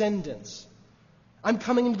transcendence. I'm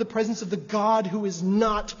coming into the presence of the God who is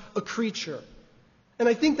not a creature. And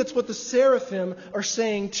I think that's what the seraphim are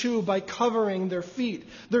saying too by covering their feet.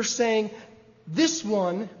 They're saying, this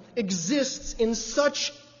one exists in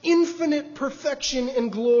such infinite perfection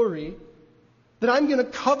and glory that I'm going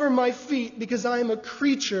to cover my feet because I am a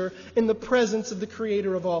creature in the presence of the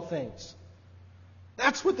Creator of all things.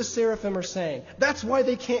 That's what the seraphim are saying. That's why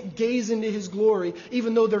they can't gaze into his glory,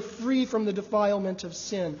 even though they're free from the defilement of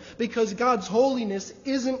sin. Because God's holiness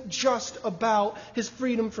isn't just about his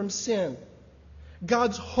freedom from sin.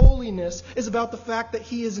 God's holiness is about the fact that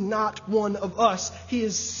he is not one of us. He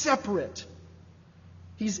is separate.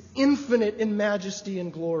 He's infinite in majesty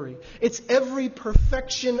and glory. It's every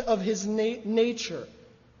perfection of his nature.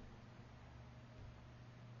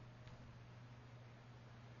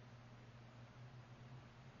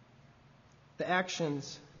 The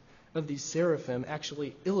actions of these seraphim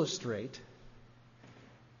actually illustrate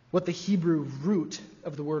what the Hebrew root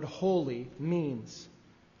of the word holy means.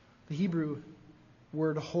 The Hebrew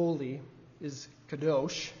word holy is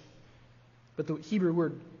kadosh, but the Hebrew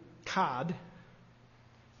word kad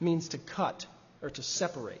means to cut or to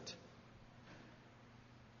separate.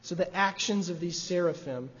 So the actions of these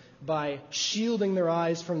seraphim, by shielding their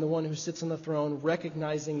eyes from the one who sits on the throne,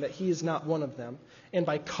 recognizing that he is not one of them, and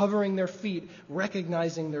by covering their feet,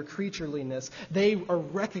 recognizing their creatureliness, they are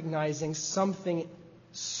recognizing something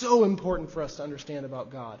so important for us to understand about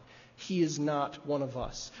God. He is not one of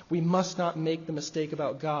us. We must not make the mistake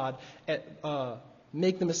about God,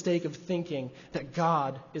 make the mistake of thinking that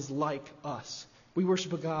God is like us. We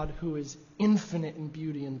worship a God who is infinite in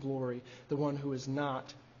beauty and glory, the one who is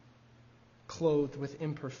not clothed with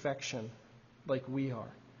imperfection like we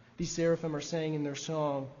are. These seraphim are saying in their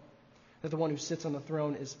song that the one who sits on the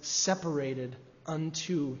throne is separated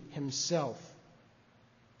unto himself.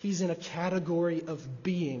 He's in a category of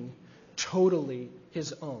being totally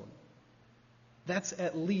his own. That's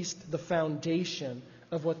at least the foundation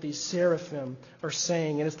of what these seraphim are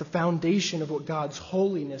saying, and it's the foundation of what God's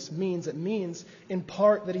holiness means. It means, in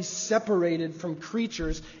part, that he's separated from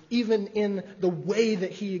creatures, even in the way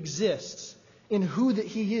that he exists. In who that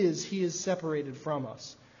he is separated from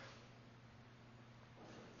us.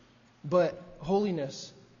 But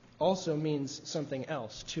holiness also means something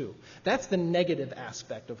else, too. That's the negative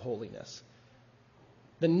aspect of holiness.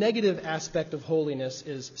 The negative aspect of holiness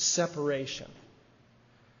is separation.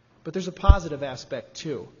 But there's a positive aspect,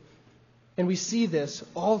 too. And we see this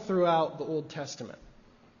all throughout the Old Testament.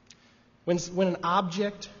 When an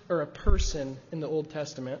object or a person in the Old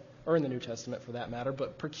Testament, or in the New Testament for that matter,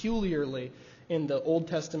 but peculiarly in the Old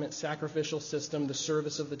Testament sacrificial system, the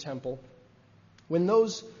service of the temple, when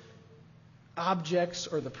those objects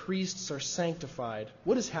or the priests are sanctified,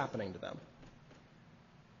 what is happening to them?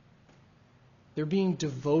 They're being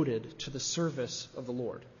devoted to the service of the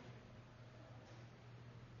Lord.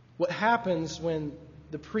 What happens when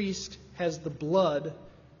the priest has the blood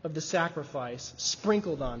of the sacrifice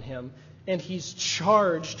sprinkled on him and he's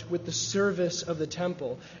charged with the service of the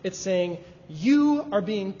temple? It's saying, you are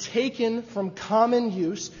being taken from common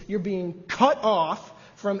use, you're being cut off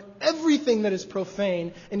from everything that is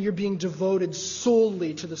profane, and you're being devoted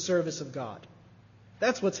solely to the service of God.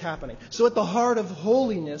 That's what's happening. So at the heart of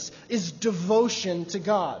holiness is devotion to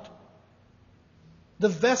God. The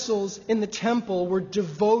vessels in the temple were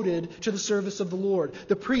devoted to the service of the Lord.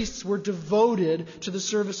 The priests were devoted to the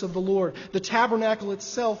service of the Lord. The tabernacle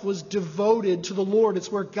itself was devoted to the Lord.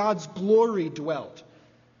 It's where God's glory dwelt.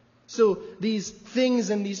 So these things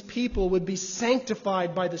and these people would be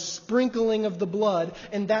sanctified by the sprinkling of the blood,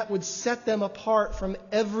 and that would set them apart from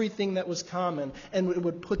everything that was common, and it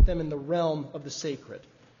would put them in the realm of the sacred.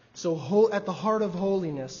 So at the heart of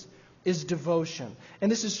holiness is devotion.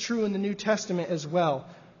 And this is true in the New Testament as well.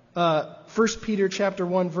 1 Peter chapter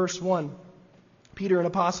 1, verse 1. Peter, an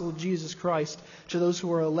apostle of Jesus Christ, to those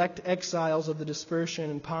who are elect exiles of the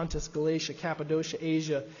dispersion in Pontus, Galatia, Cappadocia,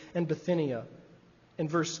 Asia, and Bithynia. And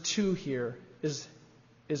verse 2 here is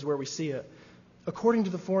where we see it. According to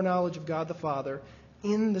the foreknowledge of God the Father,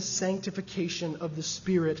 in the sanctification of the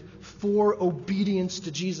Spirit, for obedience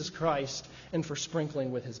to Jesus Christ and for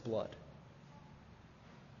sprinkling with His blood.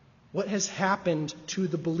 What has happened to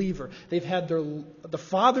the believer? They've had the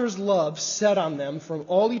Father's love set on them from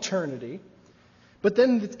all eternity, but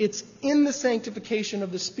then it's in the sanctification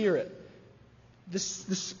of the Spirit. The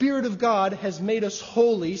Spirit of God has made us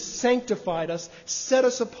holy, sanctified us, set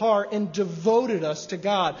us apart, and devoted us to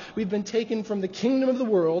God. We've been taken from the kingdom of the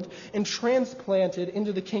world and transplanted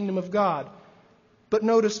into the kingdom of God. But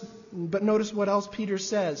notice what else Peter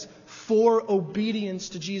says. For obedience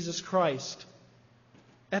to Jesus Christ.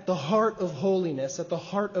 At the heart of holiness, at the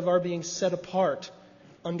heart of our being set apart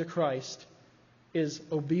unto Christ, is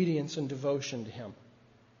obedience and devotion to Him.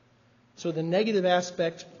 So the negative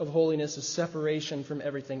aspect of holiness is separation from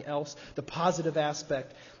everything else. The positive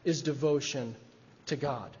aspect is devotion to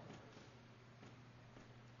God.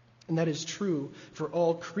 And that is true for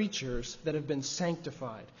all creatures that have been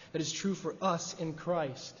sanctified. That is true for us in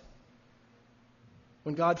Christ.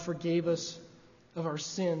 When God forgave us of our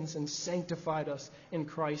sins and sanctified us in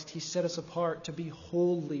Christ, He set us apart to be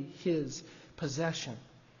wholly His possession.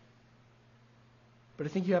 But I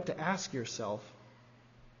think you have to ask yourself,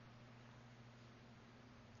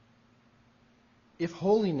 if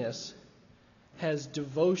holiness has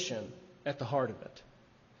devotion at the heart of it,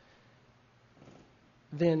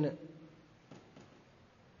 then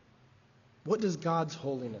what does God's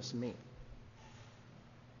holiness mean?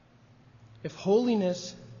 If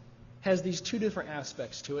holiness has these two different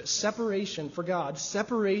aspects to it, separation for God,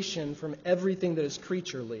 separation from everything that is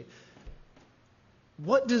creaturely,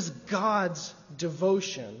 what does God's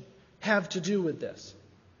devotion have to do with this?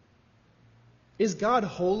 Is God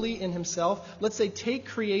holy in Himself? Let's say take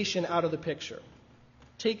creation out of the picture.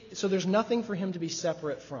 So there's nothing for Him to be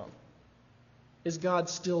separate from. Is God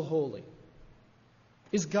still holy?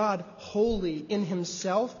 Is God holy in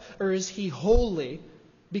Himself, or is He holy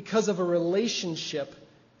because of a relationship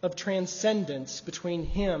of transcendence between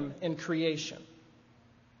Him and creation?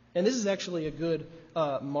 And this is actually a good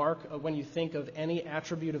mark when you think of any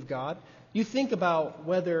attribute of God. You think about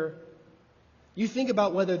whether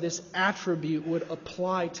this attribute would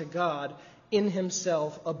apply to God in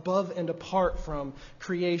Himself above and apart from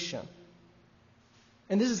creation.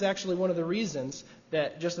 And this is actually one of the reasons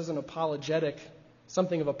that, just as an apologetic,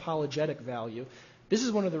 something of apologetic value, this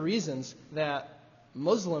is one of the reasons that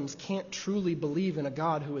Muslims can't truly believe in a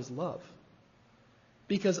God who is love.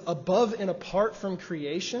 Because above and apart from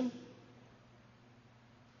creation,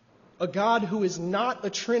 a God who is not a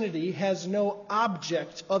Trinity has no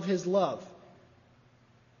object of His love.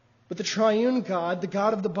 But the triune God, the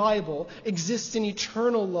God of the Bible, exists in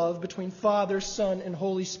eternal love between Father, Son, and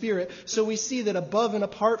Holy Spirit. So we see that above and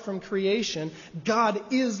apart from creation, God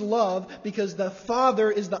is love because the Father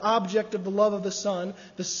is the object of the love of the Son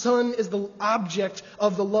is the object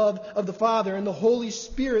of the love of the Father, and the Holy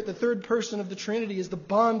Spirit, the third person of the Trinity, is the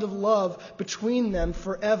bond of love between them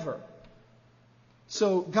forever.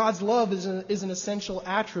 So God's love is an essential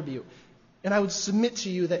attribute. And I would submit to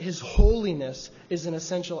you that His holiness is an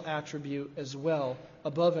essential attribute as well,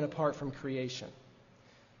 above and apart from creation.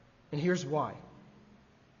 And here's why.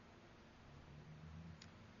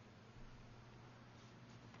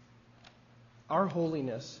 Our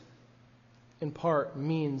holiness, in part,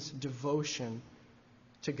 means devotion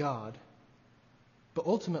to God. But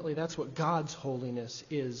ultimately, that's what God's holiness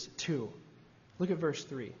is too. Look at verse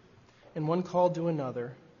 3. And one called to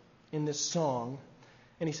another in this song,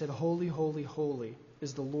 and he said, Holy, holy, holy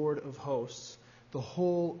is the Lord of hosts. The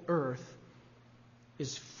whole earth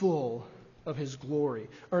is full of His glory.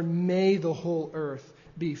 Or may the whole earth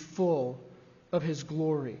be full of His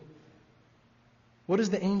glory. What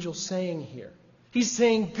is the angel saying here? He's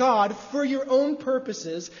saying, God, for your own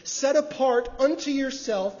purposes, set apart unto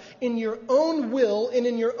yourself in your own will and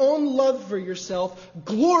in your own love for yourself,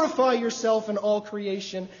 glorify yourself in all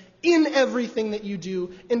creation, in everything that you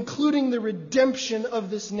do, including the redemption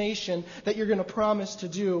of this nation that you're going to promise to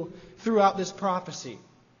do throughout this prophecy.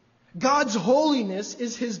 God's holiness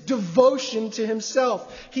is His devotion to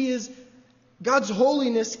Himself. God's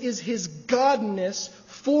holiness is His godness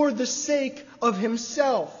for the sake of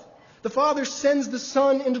Himself. The Father sends the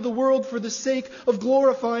Son into the world for the sake of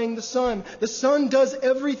glorifying the Son. The Son does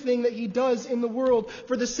everything that He does in the world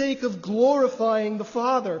for the sake of glorifying the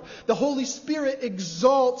Father. The Holy Spirit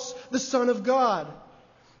exalts the Son of God.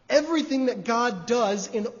 Everything that God does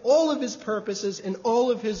in all of His purposes and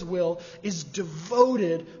all of His will is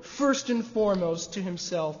devoted first and foremost to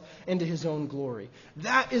Himself and to His own glory.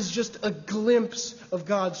 That is just a glimpse of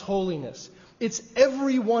God's holiness. It's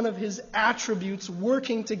every one of His attributes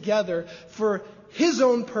working together for His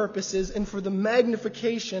own purposes and for the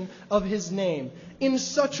magnification of His name in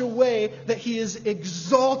such a way that He is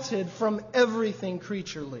exalted from everything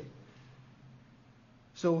creaturely.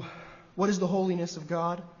 So, what is the holiness of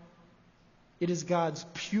God? It is God's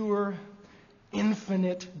pure,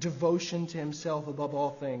 infinite devotion to Himself above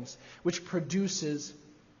all things, which produces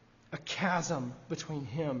a chasm between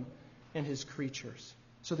Him and His creatures.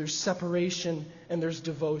 So there's separation and there's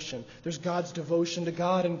devotion. There's God's devotion to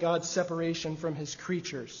God and God's separation from His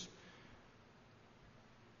creatures.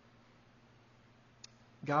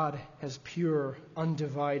 God has pure,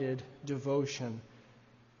 undivided devotion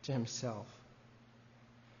to Himself.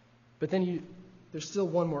 But then there's still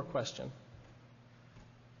one more question.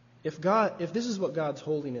 If this is what God's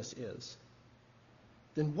holiness is,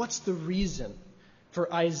 then what's the reason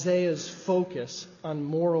for Isaiah's focus on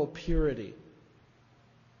moral purity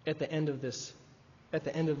at the end of this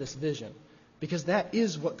vision? Because that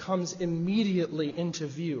is what comes immediately into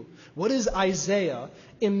view. What is Isaiah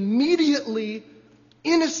immediately,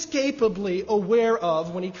 inescapably aware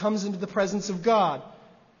of when he comes into the presence of God?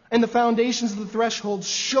 And the foundations of the threshold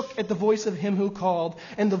shook at the voice of Him who called,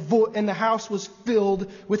 and the house was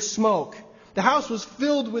filled with smoke. The house was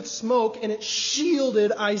filled with smoke, and it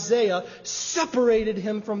shielded Isaiah, separated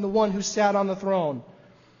him from the one who sat on the throne.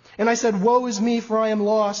 And I said, "Woe is me, for I am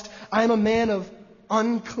lost. I am a man of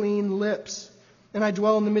unclean lips, and I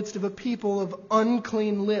dwell in the midst of a people of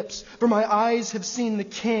unclean lips. For my eyes have seen the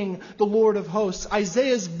King, the Lord of hosts."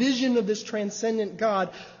 Isaiah's vision of this transcendent God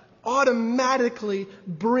automatically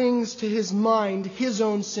brings to his mind his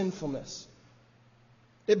own sinfulness.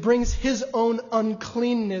 It brings his own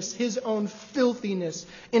uncleanness, his own filthiness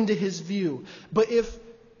into his view. But if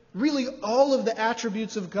really all of the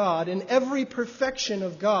attributes of God and every perfection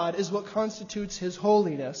of God is what constitutes His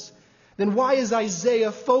holiness, then why is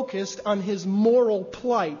Isaiah focused on his moral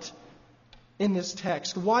plight in this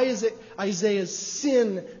text? Why is it Isaiah's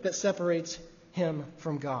sin that separates him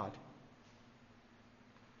from God?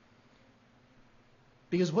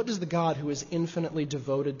 Because what does the God who is infinitely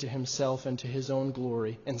devoted to Himself and to His own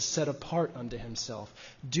glory and set apart unto Himself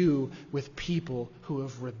do with people who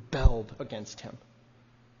have rebelled against Him?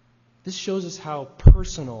 This shows us how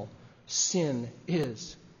personal sin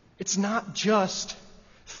is. It's not just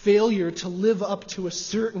failure to live up to a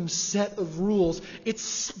certain set of rules. It's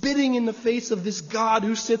spitting in the face of this God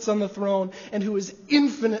who sits on the throne and who is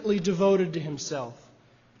infinitely devoted to Himself.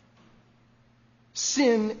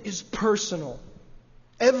 Sin is personal.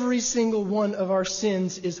 Every single one of our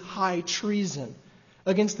sins is high treason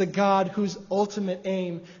against the God whose ultimate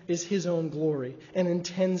aim is His own glory and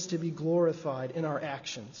intends to be glorified in our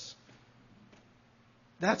actions.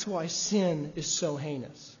 That's why sin is so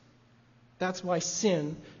heinous. That's why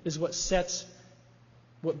sin is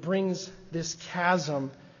what brings this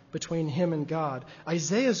chasm between Him and God.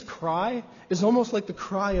 Isaiah's cry is almost like the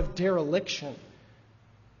cry of dereliction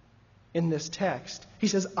in this text. He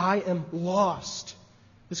says, "I am lost."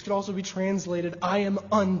 This could also be translated, "I am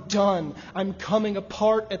undone. I'm coming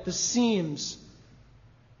apart at the seams."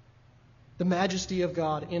 The majesty of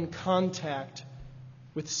God in contact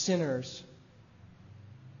with sinners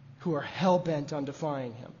who are hell-bent on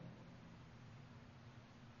defying Him.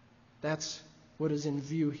 That's what is in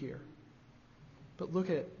view here. But look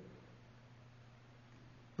at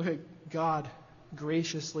God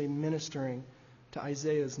graciously ministering to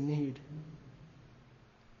Isaiah's need.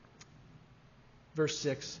 Verse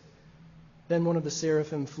 6, "Then one of the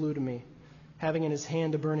seraphim flew to me, having in his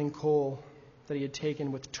hand a burning coal that he had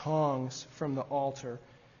taken with tongs from the altar.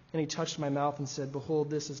 And he touched my mouth and said, 'Behold,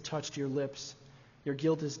 this has touched your lips. Your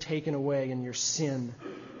guilt is taken away and your sin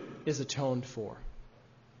is atoned for.'"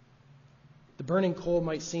 The burning coal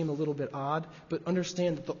might seem a little bit odd, but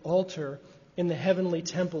understand that the altar in the heavenly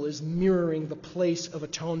temple is mirroring the place of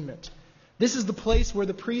atonement. This is the place where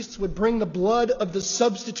the priests would bring the blood of the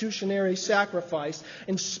substitutionary sacrifice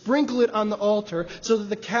and sprinkle it on the altar so that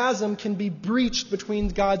the chasm can be breached between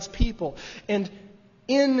God's people. And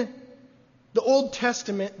in the Old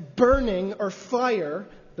Testament, burning or fire,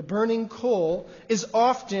 the burning coal, is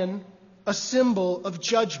often a symbol of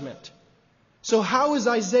judgment. So how is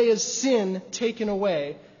Isaiah's sin taken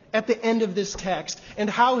away at the end of this text. And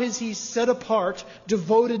how is he set apart,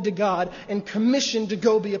 devoted to God, and commissioned to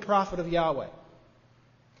go be a prophet of Yahweh?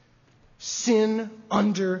 Sin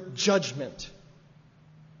under judgment.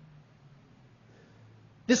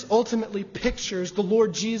 This ultimately pictures the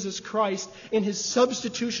Lord Jesus Christ in his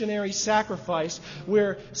substitutionary sacrifice,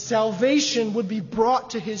 where salvation would be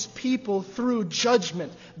brought to his people through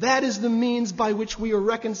judgment. That is the means by which we are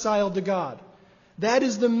reconciled to God. That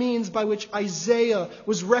is the means by which Isaiah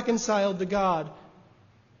was reconciled to God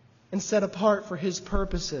and set apart for his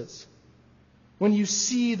purposes. When you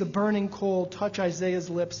see the burning coal touch Isaiah's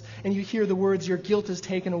lips and you hear the words, "Your guilt is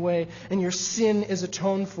taken away and your sin is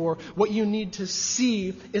atoned for," what you need to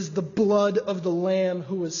see is the blood of the Lamb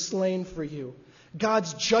who was slain for you.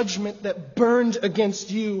 God's judgment that burned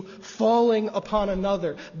against you falling upon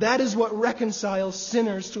another. That is what reconciles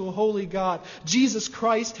sinners to a holy God. Jesus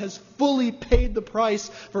Christ has fully paid the price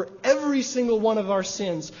for every single one of our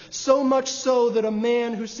sins. So much so that a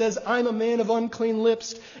man who says, "I'm a man of unclean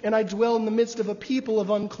lips and I dwell in the midst of a people of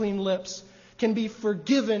unclean lips," can be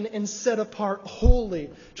forgiven and set apart wholly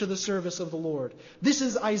to the service of the Lord. This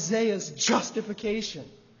is Isaiah's justification.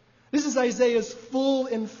 This is Isaiah's full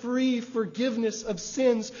and free forgiveness of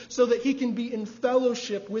sins so that he can be in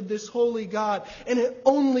fellowship with this holy God. And it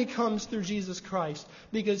only comes through Jesus Christ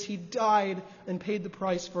because he died and paid the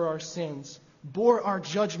price for our sins, bore our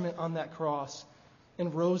judgment on that cross,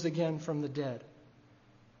 and rose again from the dead.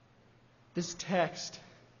 This text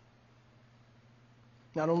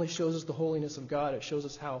not only shows us the holiness of God, it shows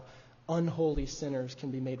us how unholy sinners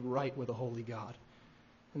can be made right with a holy God.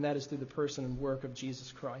 And that is through the person and work of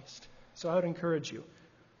Jesus Christ. So I would encourage you,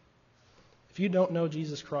 if you don't know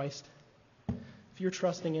Jesus Christ, if you're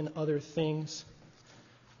trusting in other things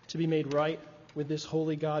to be made right with this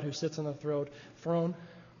holy God who sits on the throne,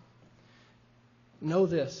 know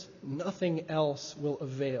this: nothing else will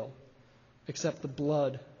avail except the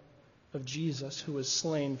blood of Jesus who was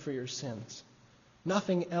slain for your sins.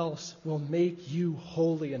 Nothing else will make you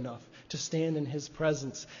holy enough to stand in his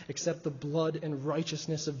presence except the blood and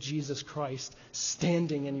righteousness of Jesus Christ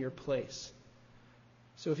standing in your place.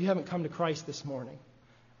 So if you haven't come to Christ this morning,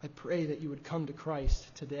 I pray that you would come to Christ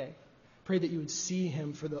today. Pray that you would see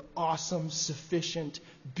him for the awesome, sufficient,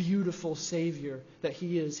 beautiful Savior that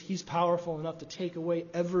he is. He's powerful enough to take away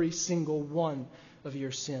every single one of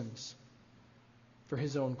your sins for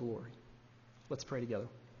his own glory. Let's pray together.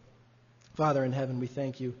 Father in heaven, we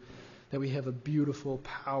thank you that we have a beautiful,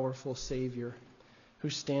 powerful Savior who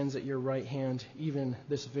stands at your right hand even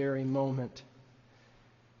this very moment,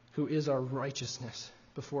 who is our righteousness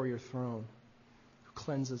before your throne, who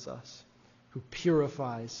cleanses us, who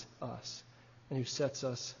purifies us, and who sets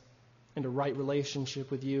us into right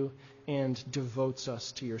relationship with you and devotes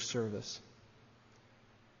us to your service.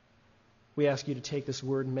 We ask you to take this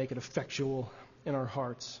word and make it effectual in our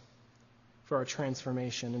hearts for our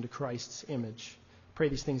transformation into Christ's image. Pray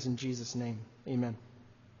these things in Jesus' name. Amen.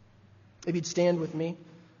 If you'd stand with me,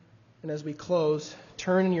 and as we close,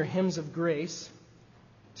 turn in your hymns of grace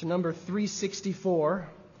to number 364,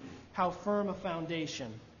 How Firm a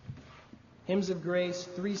Foundation. Hymns of Grace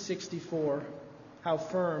 364, How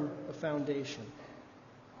Firm a Foundation.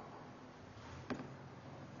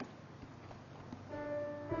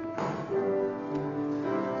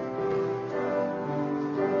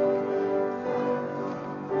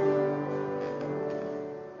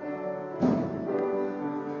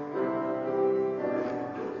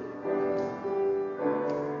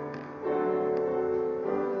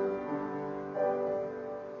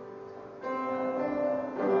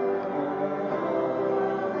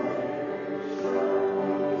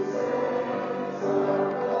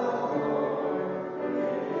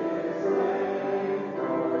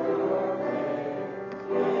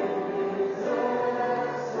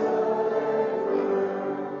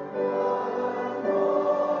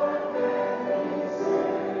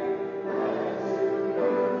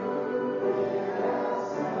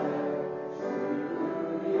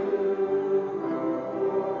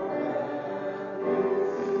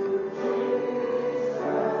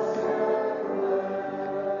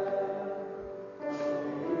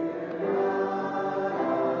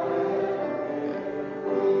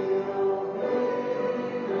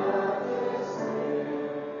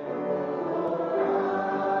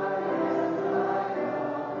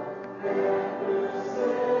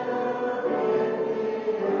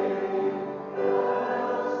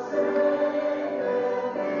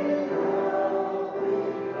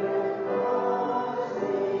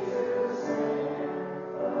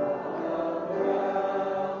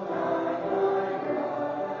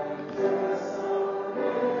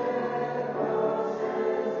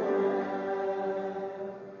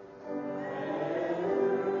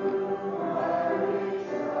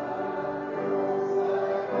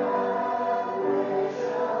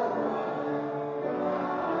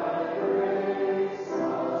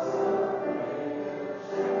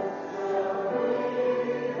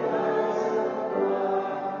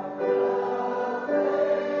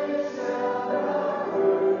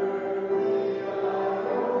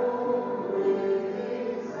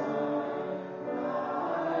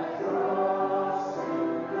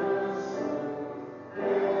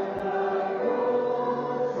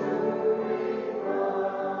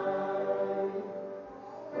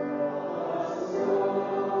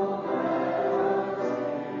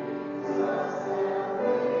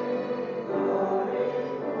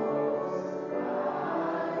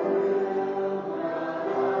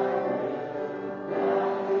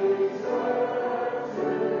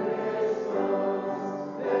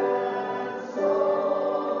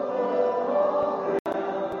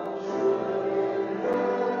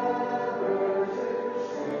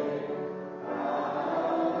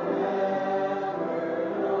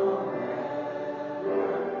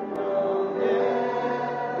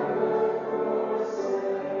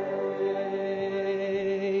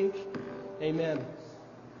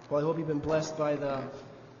 Well, I hope you've been blessed by the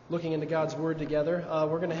looking into God's Word together.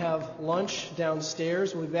 We're going to have lunch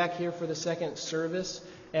downstairs. We'll be back here for the second service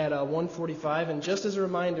at 1:45. And just as a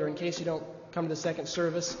reminder, in case you don't come to the second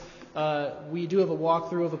service, we do have a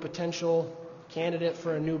walkthrough of a potential candidate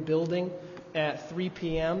for a new building at 3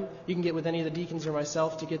 p.m. You can get with any of the deacons or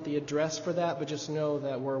myself to get the address for that, but just know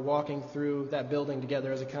that we're walking through that building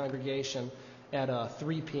together as a congregation at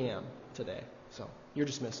 3 p.m. today. So you're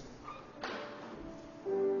dismissed.